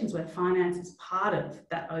conversations where finance is part of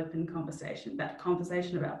that open conversation, that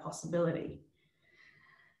conversation about possibility.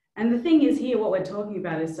 And the thing is here, what we're talking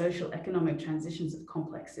about is social economic transitions of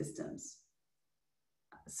complex systems.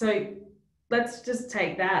 So let's just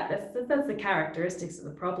take that. That's the characteristics of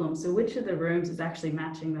the problem. So which of the rooms is actually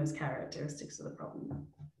matching those characteristics of the problem?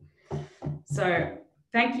 So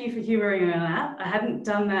thank you for humoring me on that. I hadn't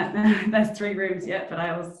done that those 3 rooms yet, but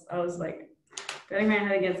I was like getting my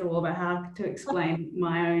head against the wall about how to explain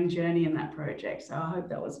my own journey in that project. So I hope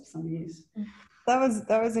that was of some use. That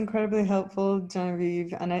was incredibly helpful,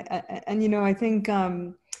 Genevieve. And you know, I think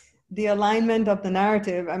the alignment of the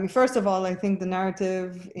narrative, I mean, first of all, I think the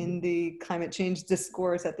narrative in the climate change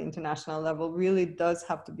discourse at the international level really does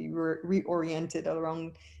have to be reoriented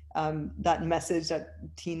around that message that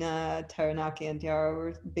Tina, Taranaki, and Tiara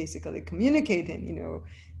were basically communicating, you know,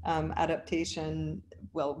 adaptation.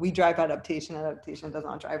 Well, we drive adaptation, adaptation does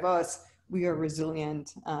not drive us. We are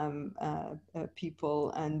resilient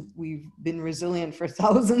people, and we've been resilient for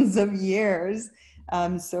thousands of years.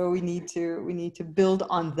 So we need to build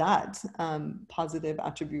on that positive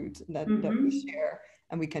attribute that we share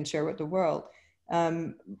and we can share with the world.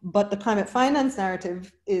 But the climate finance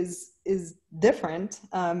narrative is different.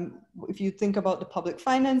 If you think about the public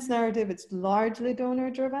finance narrative, it's largely donor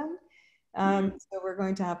driven. So we're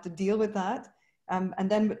going to have to deal with that. And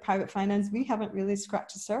then with private finance, we haven't really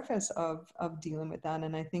scratched the surface of dealing with that.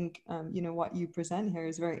 And I think, you know, what you present here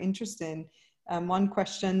is very interesting. One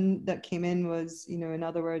question that came in was, you know, in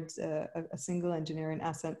other words, a single engineering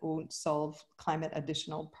asset won't solve climate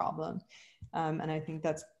additional problem. And I think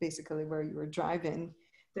that's basically where you were driving.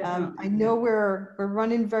 I know we're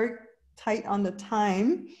running very tight on the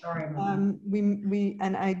time. Sorry.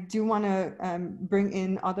 And I do want to bring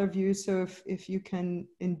in other views. So if you can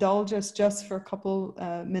indulge us just for a couple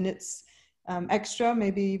minutes extra,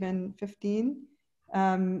 maybe even 15,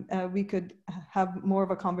 we could have more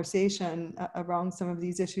of a conversation around some of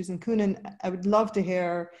these issues. And Kunan, I would love to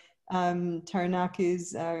hear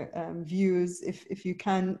Taranaki's views. If you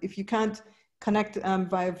can't connect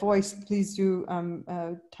via voice, please do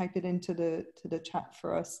type it into the chat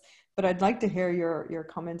for us. But I'd like to hear your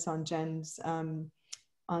comments on Jen's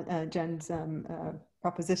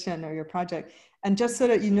proposition or your project. And just so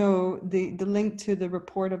that you know, the link to the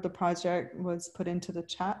report of the project was put into the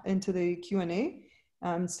chat, into the Q&A.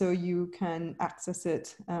 So you can access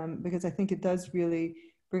it because I think it does really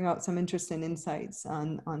bring out some interesting insights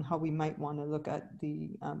on how we might want to look at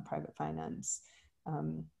the private finance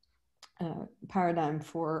paradigm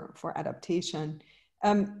for adaptation.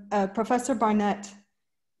 Professor Barnett,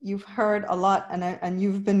 you've heard a lot, and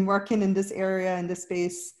you've been working in this area, in this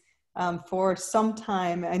space for some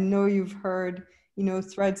time. I know you've heard, you know,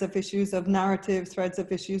 threads of issues of narrative, threads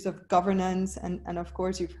of issues of governance, and of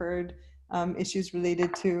course you've heard issues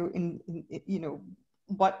related to, you know,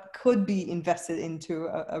 what could be invested into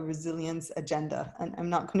a resilience agenda. And I'm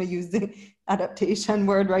not going to use the adaptation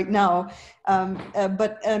word right now,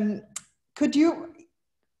 but could you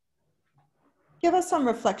give us some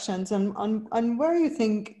reflections on where you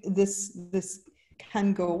think this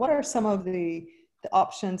can go? What are some of the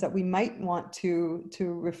options that we might want to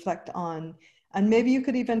reflect on? And maybe you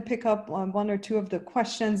could even pick up on 1 or 2 of the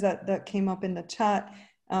questions that came up in the chat.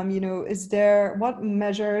 You know, what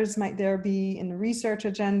measures might there be in the research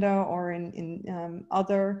agenda or in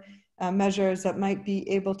other measures that might be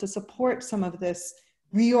able to support some of this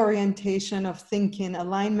reorientation of thinking,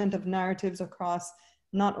 alignment of narratives across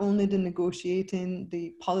not only the negotiating,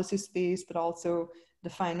 the policy space, but also the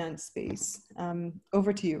finance space?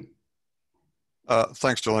 Over to you.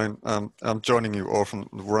 Thanks, Jolene. I'm joining you all from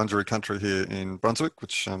the Wurundjeri country here in Brunswick,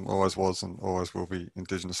 which always was and always will be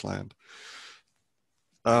Indigenous land.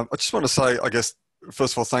 I just want to say, I guess,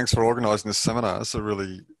 first of all, thanks for organising this seminar. It's a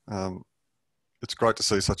really, it's great to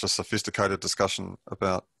see such a sophisticated discussion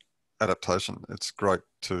about adaptation. It's great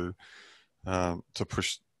to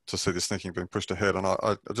see this thinking being pushed ahead. And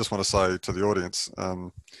I just want to say to the audience,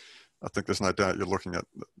 I think there's no doubt you're looking at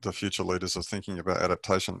the future leaders of thinking about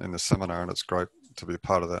adaptation in this seminar, and it's great to be a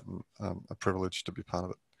part of that, and a privilege to be part of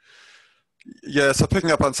it. Yeah, so picking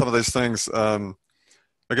up on some of these things,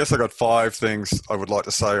 I guess I got 5 things I would like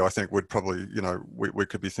to say I think would probably, you know, we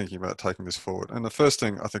could be thinking about taking this forward. And the first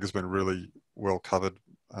thing I think has been really well covered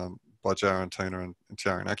by Jaron, Tina and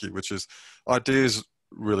Tiaranaki, which is ideas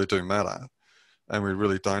really do matter. And we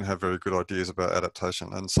really don't have very good ideas about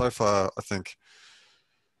adaptation. And so far, I think,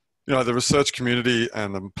 you know, the research community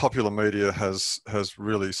and the popular media has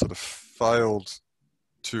really sort of failed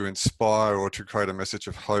to inspire or to create a message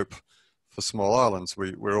of hope for small islands.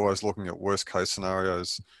 We're always looking at worst case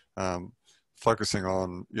scenarios, focusing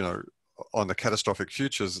on, you know, on the catastrophic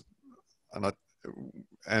futures.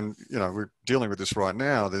 And you know, we're dealing with this right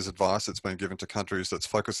now. There's advice that's been given to countries that's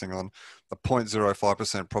focusing on a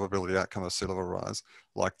 0.05% probability outcome of sea level rise,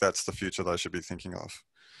 like that's the future they should be thinking of.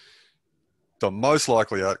 The most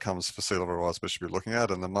likely outcomes for sea level rise we should be looking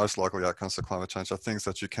at, and the most likely outcomes for climate change, are things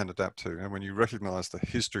that you can adapt to. And when you recognise the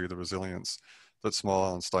history of the resilience that small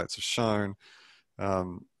island states have shown,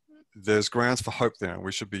 there's grounds for hope there, and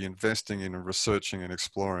we should be investing in and researching and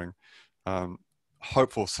exploring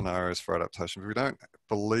hopeful scenarios for adaptation. If we don't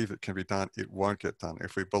believe it can be done, it won't get done.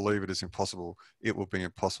 If we believe it is impossible, it will be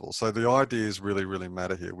impossible. So the ideas really, really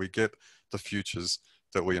matter here. We get the futures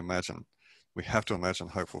that we imagine. We have to imagine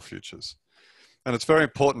hopeful futures. And it's very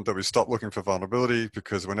important that we stop looking for vulnerability,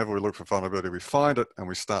 because whenever we look for vulnerability, we find it, and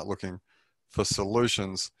we start looking for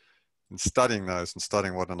solutions and studying those and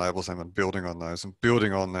studying what enables them and building on those and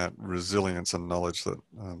building on that resilience and knowledge that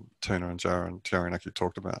Tina and Tiaranaki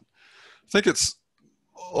talked about. I think it's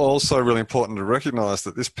also really important to recognize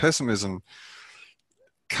that this pessimism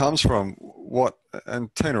comes from what,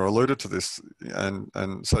 and Tina alluded to this, and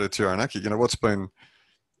so did Tiaranaki, you know, what's been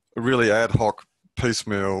a really ad hoc,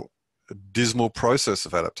 piecemeal, dismal process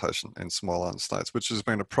of adaptation in small island states, which has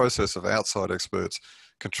been a process of outside experts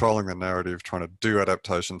controlling the narrative, trying to do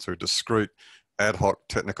adaptation through discrete, ad hoc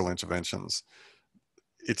technical interventions.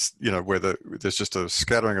 It's, you know, where there's just a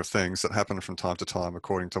scattering of things that happen from time to time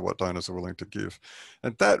according to what donors are willing to give.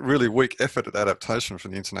 And that really weak effort at adaptation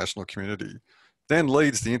from the international community then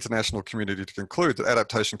leads the international community to conclude that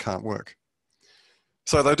adaptation can't work.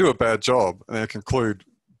 So they do a bad job, and they conclude,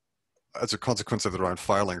 as a consequence of their own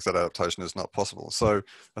failings, that adaptation is not possible. So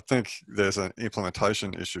I think there's an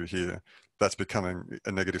implementation issue here that's becoming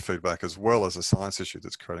a negative feedback, as well as a science issue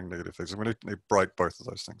that's creating negative feedback. So we need to break both of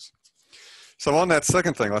those things. So on that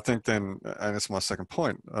second thing, I think then, and it's my second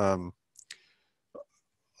point, I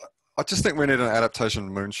just think we need an adaptation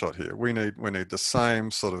moonshot here. We need the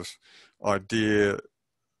same sort of idea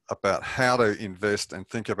about how to invest and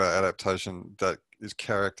think about adaptation that is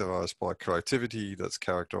characterized by creativity, that's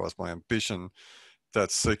characterized by ambition,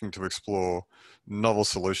 that's seeking to explore novel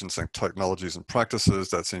solutions and technologies and practices,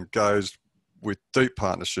 that's engaged with deep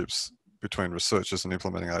partnerships between researchers and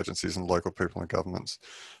implementing agencies and local people and governments,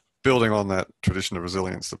 building on that tradition of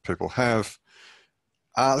resilience that people have,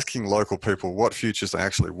 asking local people what futures they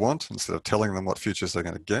actually want instead of telling them what futures they're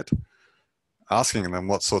going to get, asking them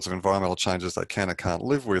what sorts of environmental changes they can and can't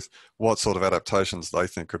live with, what sort of adaptations they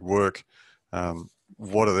think could work,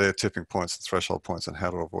 what are their tipping points and threshold points, and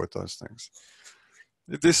how to avoid those things.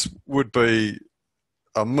 This would be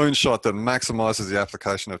a moonshot that maximizes the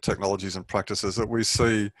application of technologies and practices that we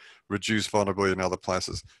see reduce vulnerability in other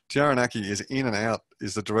places. Tiaranaki is in and out,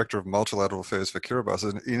 is the Director of Multilateral Affairs for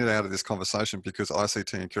Kiribati, and in and out of this conversation because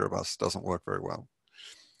ICT in Kiribati doesn't work very well.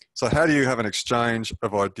 So how do you have an exchange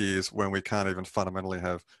of ideas when we can't even fundamentally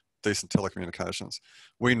have decent telecommunications?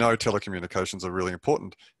 We know telecommunications are really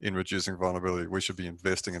important in reducing vulnerability. We should be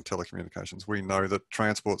investing in telecommunications. We know that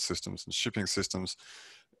transport systems and shipping systems,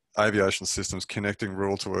 aviation systems, connecting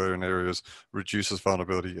rural to urban areas reduces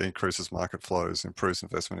vulnerability, increases market flows, improves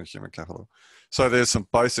investment in human capital. So there's some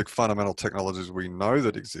basic fundamental technologies we know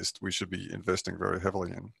that exist we should be investing very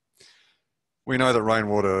heavily in. We know that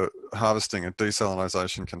rainwater harvesting and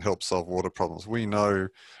desalination can help solve water problems. We know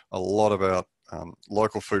a lot about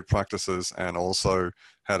local food practices and also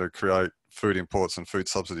how to create food imports and food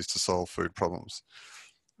subsidies to solve food problems.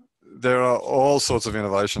 There are all sorts of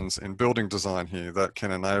innovations in building design here that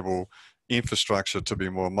can enable infrastructure to be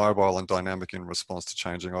more mobile and dynamic in response to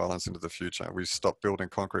changing islands into the future. We stop building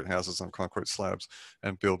concrete houses on concrete slabs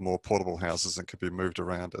and build more portable houses that can be moved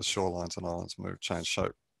around as shorelines and islands change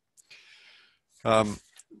shape.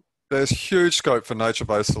 there's huge scope for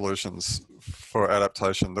nature-based solutions for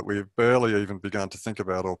adaptation that we've barely even begun to think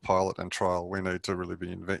about or pilot and trial. We need to really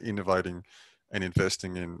be innovating and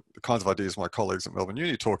investing in the kinds of ideas my colleagues at Melbourne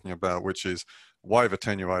Uni are talking about, which is wave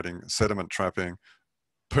attenuating, sediment trapping,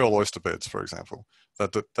 pearl oyster beds, for example,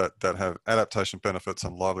 that have adaptation benefits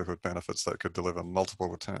and livelihood benefits that could deliver multiple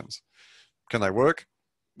returns. Can they work?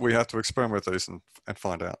 We have to experiment with these and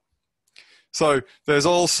find out. So there's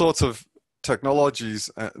all sorts of technologies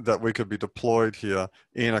that we could be deployed here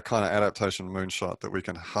in a kind of adaptation moonshot that we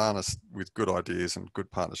can harness with good ideas and good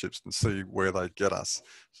partnerships and see where they get us.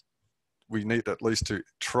 We need at least to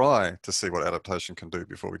try to see what adaptation can do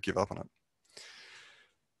before we give up on it.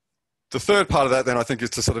 The third part of that then I think is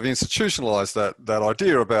to sort of institutionalize that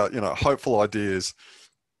idea about, hopeful ideas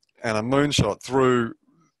and a moonshot through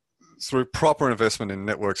proper investment in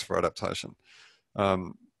networks for adaptation.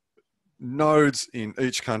 Nodes in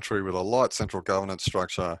each country with a light central governance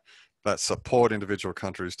structure that support individual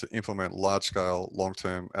countries to implement large-scale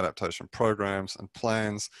long-term adaptation programs and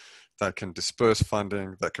plans that can disperse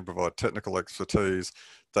funding, that can provide technical expertise,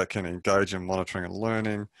 that can engage in monitoring and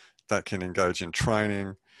learning, that can engage in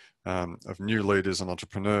training of new leaders and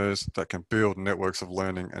entrepreneurs, that can build networks of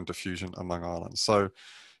learning and diffusion among islands. So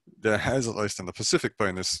there has, at least in the Pacific,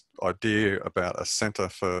 been this idea about a centre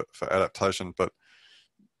for adaptation, but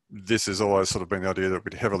this has always sort of been the idea that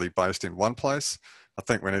we'd heavily based in one place. I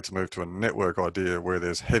think we need to move to a network idea where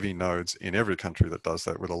there's heavy nodes in every country that does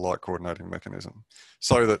that with a light coordinating mechanism,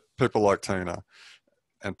 so that people like Tina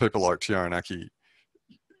and people like Taranaki,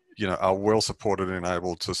 are well supported and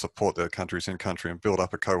able to support their countries in country and build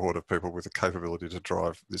up a cohort of people with the capability to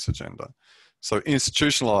drive this agenda. So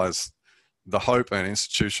institutionalize the hope and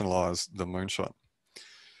institutionalize the moonshot.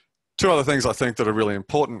 Two other things I think that are really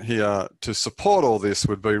important here to support all this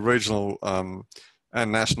would be regional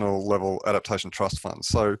and national level adaptation trust funds.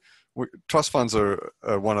 So trust funds are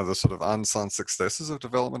one of the sort of unsung successes of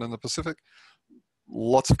development in the Pacific.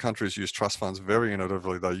 Lots of countries use trust funds very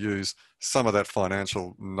innovatively. They use some of that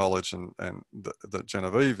financial knowledge and that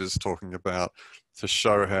Genevieve is talking about to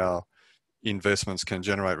show how investments can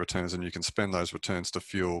generate returns and you can spend those returns to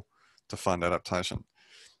fund adaptation.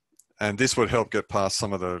 And this would help get past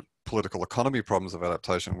some of the political economy problems of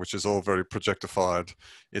adaptation, which is all very projectified,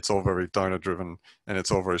 it's all very donor driven, and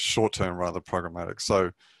it's all very short-term rather programmatic.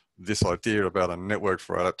 So this idea about a network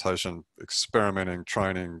for adaptation, experimenting,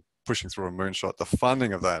 training, pushing through a moonshot, the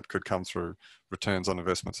funding of that could come through returns on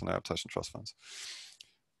investments and adaptation trust funds.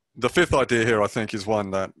 The fifth idea here, I think, is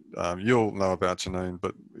one that you'll know about, Janine,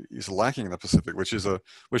 but is lacking in the Pacific, which is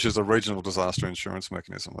a regional disaster insurance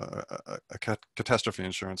mechanism, a catastrophe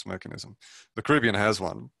insurance mechanism. The Caribbean has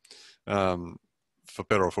one. For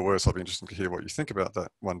better or for worse, I'll be interested to hear what you think about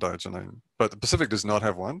that one day, Janine. But the Pacific does not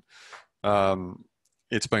have one.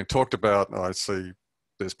 It's been talked about. I see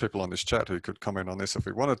there's people on this chat who could comment on this if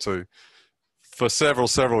we wanted to. For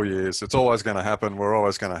several years, it's always going to happen. We're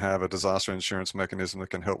always going to have a disaster insurance mechanism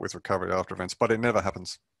that can help with recovery after events, but it never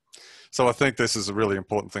happens. So I think this is a really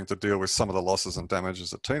important thing to deal with some of the losses and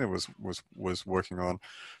damages that Tina was working on,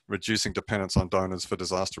 reducing dependence on donors for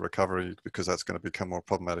disaster recovery, because that's going to become more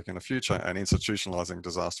problematic in the future, and institutionalizing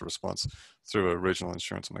disaster response through a regional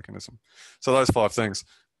insurance mechanism. So those 5 things: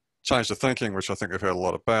 change the thinking, which I think we've heard a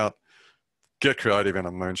lot about, get creative in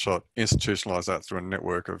a moonshot, institutionalize that through a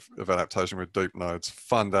network of adaptation with deep nodes,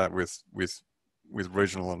 fund that with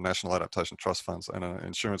regional and national adaptation trust funds and an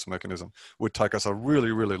insurance mechanism would take us a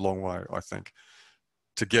really, really long way, I think,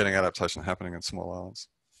 to getting adaptation happening in small islands.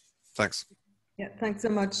 Thanks. Yeah, thanks so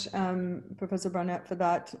much, Professor Barnett, for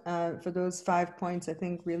that, for those 5 points. I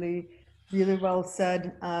think really, really well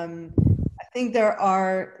said. I think there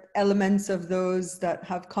are elements of those that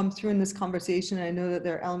have come through in this conversation. I know that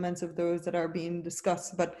there are elements of those that are being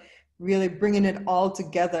discussed, but really bringing it all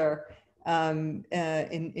together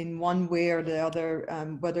in one way or the other,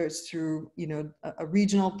 whether it's through a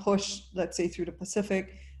regional push, let's say through the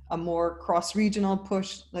Pacific, a more cross-regional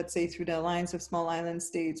push, let's say through the Alliance of Small Island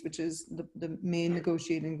States, which is the main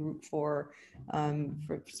negotiating group for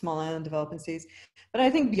small island developing states. But I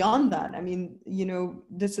think beyond that, I mean,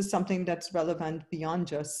 this is something that's relevant beyond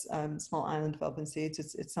just small island developing states.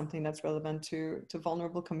 It's something that's relevant to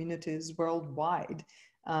vulnerable communities worldwide.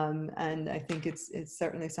 And I think it's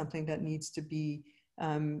certainly something that needs to be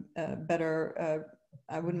better,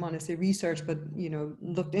 I wouldn't want to say research, but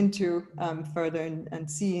looked into further and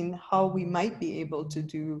seeing how we might be able to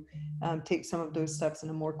do take some of those steps in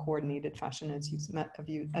a more coordinated fashion,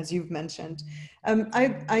 as you've mentioned.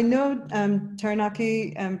 I know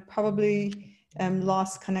Taranaki probably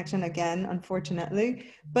lost connection again, unfortunately,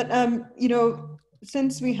 but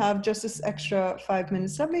since we have just this extra 5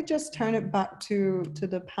 minutes, let me just turn it back to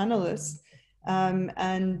the panelists.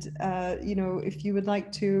 You know, if you would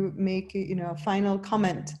like to make, you know, a final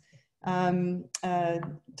comment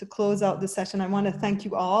to close out the session, I want to thank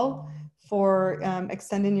you all for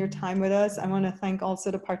extending your time with us. I want to thank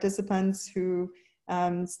also the participants who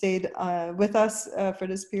stayed with us for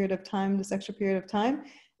this period of time, this extra period of time.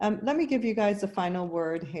 Let me give you guys the final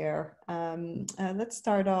word here. Let's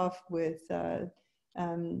start off with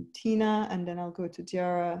Tina, and then I'll go to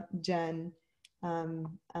Diarra, Jen,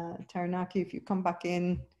 Taranaki, if you come back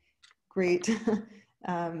in, great.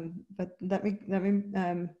 But let me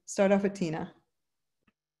start off with Tina.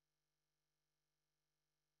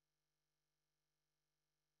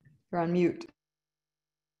 You're on mute.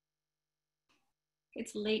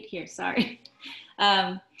 It's late here, sorry.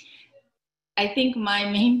 I think my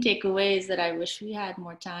main takeaway is that I wish we had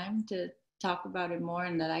more time to talk about it more,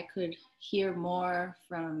 and that I could hear more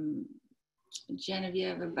from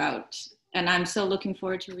Genevieve about, and I'm so looking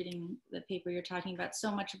forward to reading the paper you're talking about. So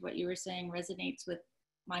much of what you were saying resonates with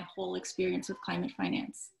my whole experience with climate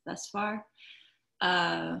finance thus far.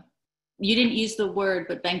 You didn't use the word,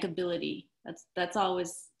 but bankability. That's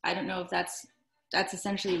always, I don't know if that's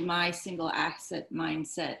essentially my single asset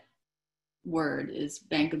mindset word, is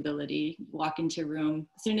bankability. Walk into a room,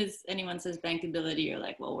 as soon as anyone says bankability, you're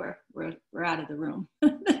like, well, we're out of the room.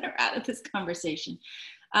 We're out of this conversation.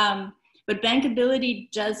 But bankability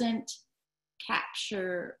doesn't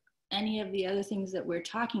capture any of the other things that we're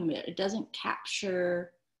talking about. It doesn't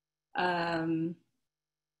capture the,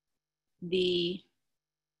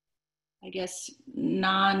 I guess,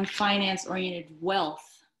 non-finance oriented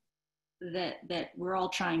wealth that we're all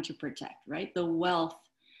trying to protect, right? The wealth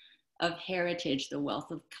of heritage, the wealth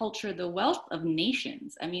of culture, the wealth of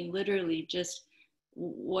nations. I mean, literally, just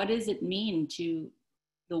what does it mean to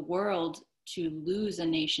the world to lose a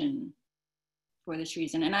nation for this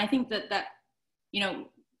reason? And I think that you know,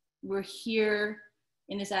 we're here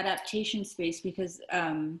in this adaptation space because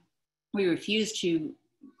we refuse to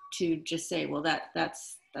just say, well,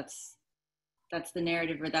 that's the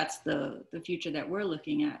narrative, or that's the future that we're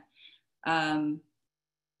looking at.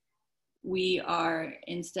 We are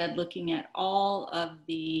instead looking at all of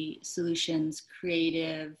the solutions,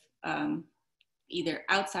 creative, either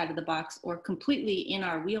outside of the box or completely in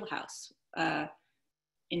our wheelhouse,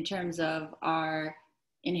 in terms of our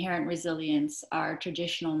inherent resilience, our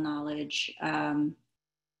traditional knowledge,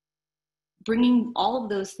 bringing all of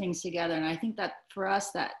those things together. And I think that for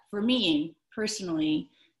us, that for me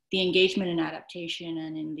personally, the engagement in adaptation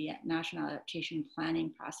and in the national adaptation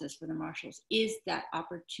planning process for the Marshalls is that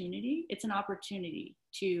opportunity. It's an opportunity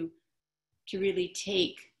to really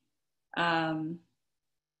take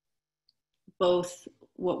both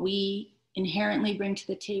what we inherently bring to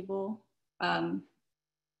the table,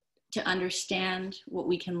 to understand what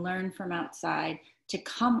we can learn from outside, to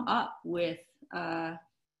come up with the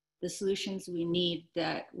solutions we need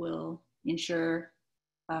that will ensure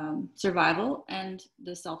survival and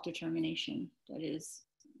the self-determination that is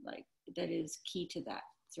key to that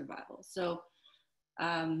survival. So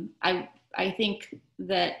I think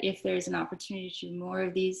that if there's an opportunity to do more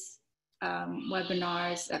of these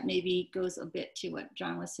webinars, that maybe goes a bit to what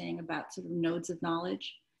John was saying about sort of nodes of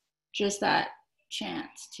knowledge, just that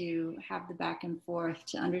chance to have the back and forth,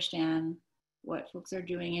 to understand what folks are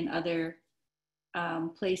doing in other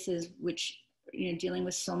places, which, you know, dealing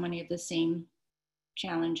with so many of the same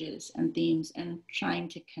challenges and themes, and trying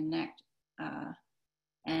to connect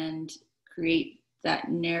and create that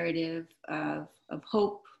narrative of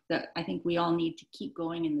hope that I think we all need to keep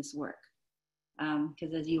going in this work.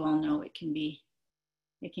 Because as you all know, it can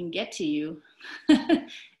get to you.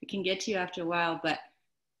 It can get to you after a while, but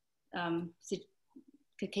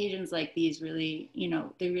occasions like these really, you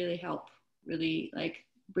know, they really help, really like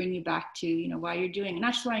bring you back to, you know, why you're doing it.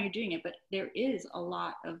 Not just why you're doing it, but there is a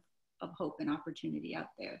lot of hope and opportunity out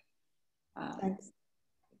there.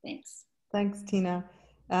 Thanks. Thanks, Tina.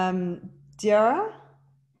 Diarra?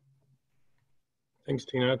 Thanks,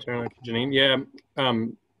 Tina, Taranaki, Janine. Yeah,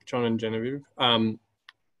 John and Genevieve.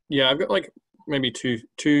 Yeah, I've got like maybe two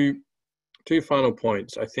final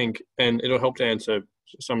points, I think, and it'll help to answer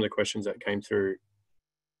some of the questions that came through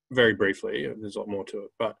very briefly. There's a lot more to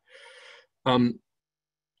it, but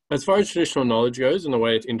as far as traditional knowledge goes and the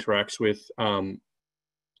way it interacts with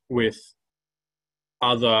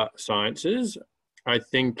other sciences, I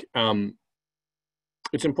think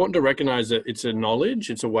it's important to recognize that it's a knowledge,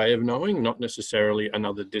 it's a way of knowing, not necessarily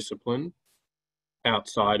another discipline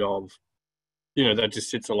outside of, you know, that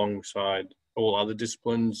just sits alongside all other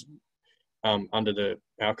disciplines under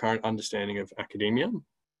our current understanding of academia.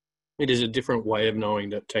 it is a different way of knowing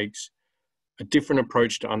that takes a different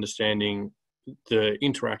approach to understanding the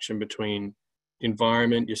interaction between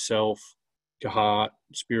environment, yourself, your heart,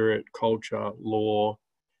 spirit, culture, law,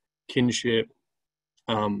 kinship.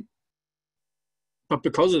 But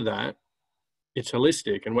because of that, it's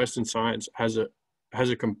holistic, and Western science is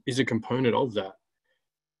a component of that.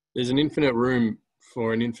 There's an infinite room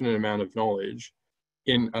for an infinite amount of knowledge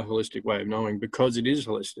in a holistic way of knowing, because it is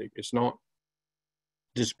holistic. It's not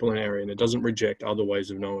disciplinary, and it doesn't reject other ways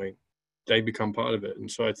of knowing. They become part of it. And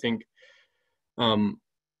so I think I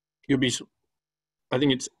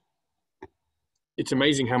think it's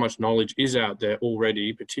amazing how much knowledge is out there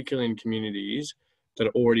already, particularly in communities that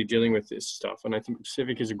are already dealing with this stuff. And I think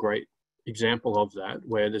Pacific is a great example of that,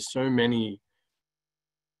 where there's so many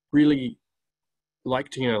really, like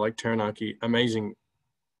Taranaki, amazing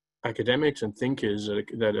academics and thinkers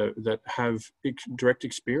that have direct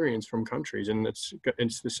experience from countries, and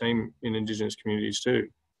it's the same in Indigenous communities too.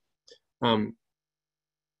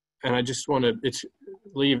 And I just want to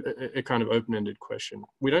leave a kind of open-ended question.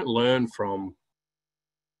 We don't learn from,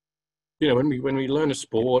 when we learn a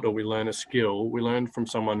sport or we learn a skill, we learn from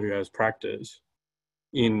someone who has practice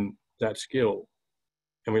in that skill.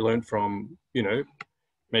 And we learn from,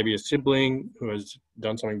 maybe a sibling who has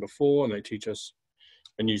done something before, and they teach us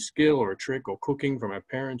a new skill or a trick, or cooking from our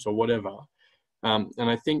parents or whatever. And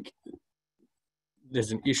I think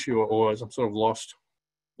there's an issue or some sort of lost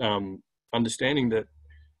understanding that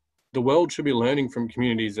the world should be learning from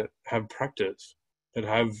communities that have practice, that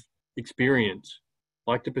have experience,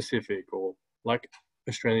 like the Pacific or like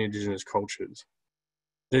Australian Indigenous cultures.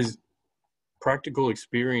 There's practical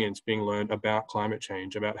experience being learned about climate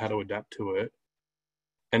change, about how to adapt to it.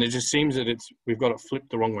 And it just seems that we've got it flipped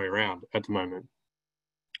the wrong way around at the moment.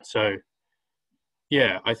 So,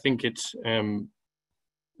 yeah, I think it's,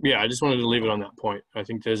 I just wanted to leave it on that point. I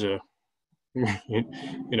think there's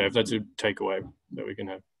if that's a takeaway that we can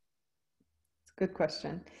have. It's a good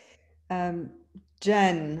question.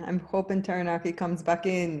 Jen, I'm hoping Taranaki comes back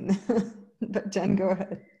in, but Jen, go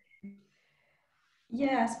ahead.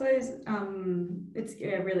 Yeah, I suppose it's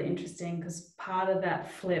really interesting, because part of that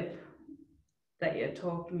flip that you're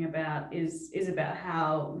talking about is about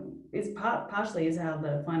how partially is how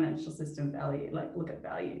the financial system look at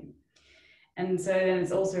value. And so then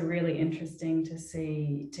it's also really interesting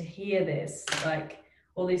to hear this, like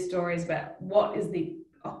all these stories about what is the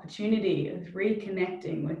opportunity of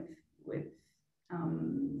reconnecting with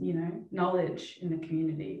knowledge in the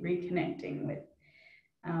community, reconnecting with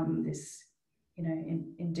this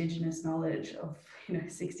Indigenous knowledge of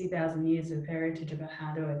 60,000 years of heritage about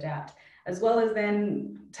how to adapt, as well as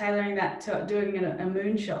then tailoring that to doing a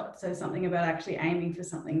moonshot. So something about actually aiming for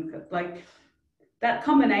something, like that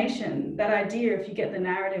combination, that idea, if you get the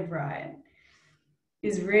narrative right,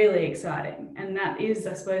 is really exciting. And that is,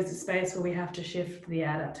 I suppose, the space where we have to shift the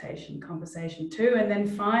adaptation conversation to, and then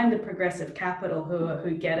find the progressive capital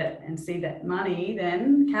who get it and see that money,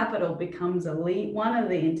 then capital becomes one of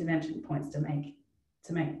the intervention points to make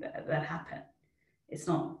that happen. It's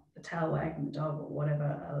not the tail wagging the dog or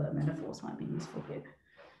whatever other metaphors might be useful here.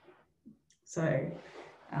 So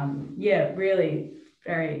really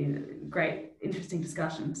very great, interesting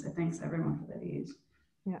discussion. So thanks everyone for their views.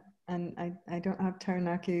 Yeah, and I don't have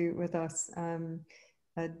Taranaki with us.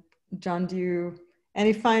 John,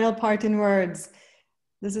 any final parting words?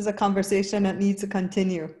 This is a conversation that needs to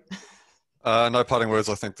continue. No parting words.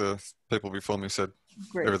 I think the people before me said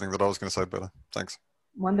Great. Everything that I was going to say better. Thanks.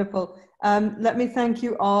 Wonderful. Let me thank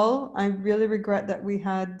you all. I really regret that we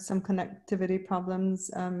had some connectivity problems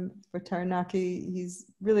for Taranaki. He's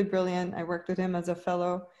really brilliant. I worked with him as a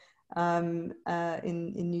fellow in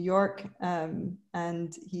New York,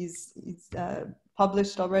 and he's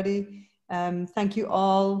published already. Thank you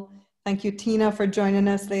all. Thank you, Tina, for joining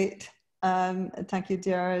us late. Thank you,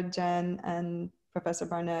 Dara, Jen, and Professor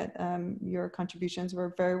Barnett. Your contributions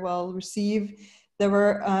were very well received. There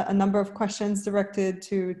were a number of questions directed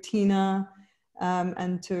to Tina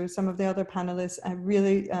and to some of the other panelists. I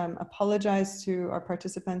really apologize to our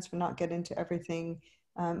participants for not getting to everything,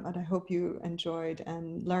 but I hope you enjoyed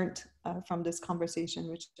and learned from this conversation,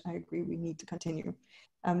 which I agree we need to continue.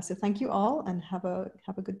 So thank you all, and have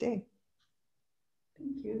a good day.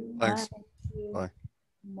 Thank you. Thanks. Bye. Bye.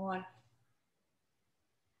 More.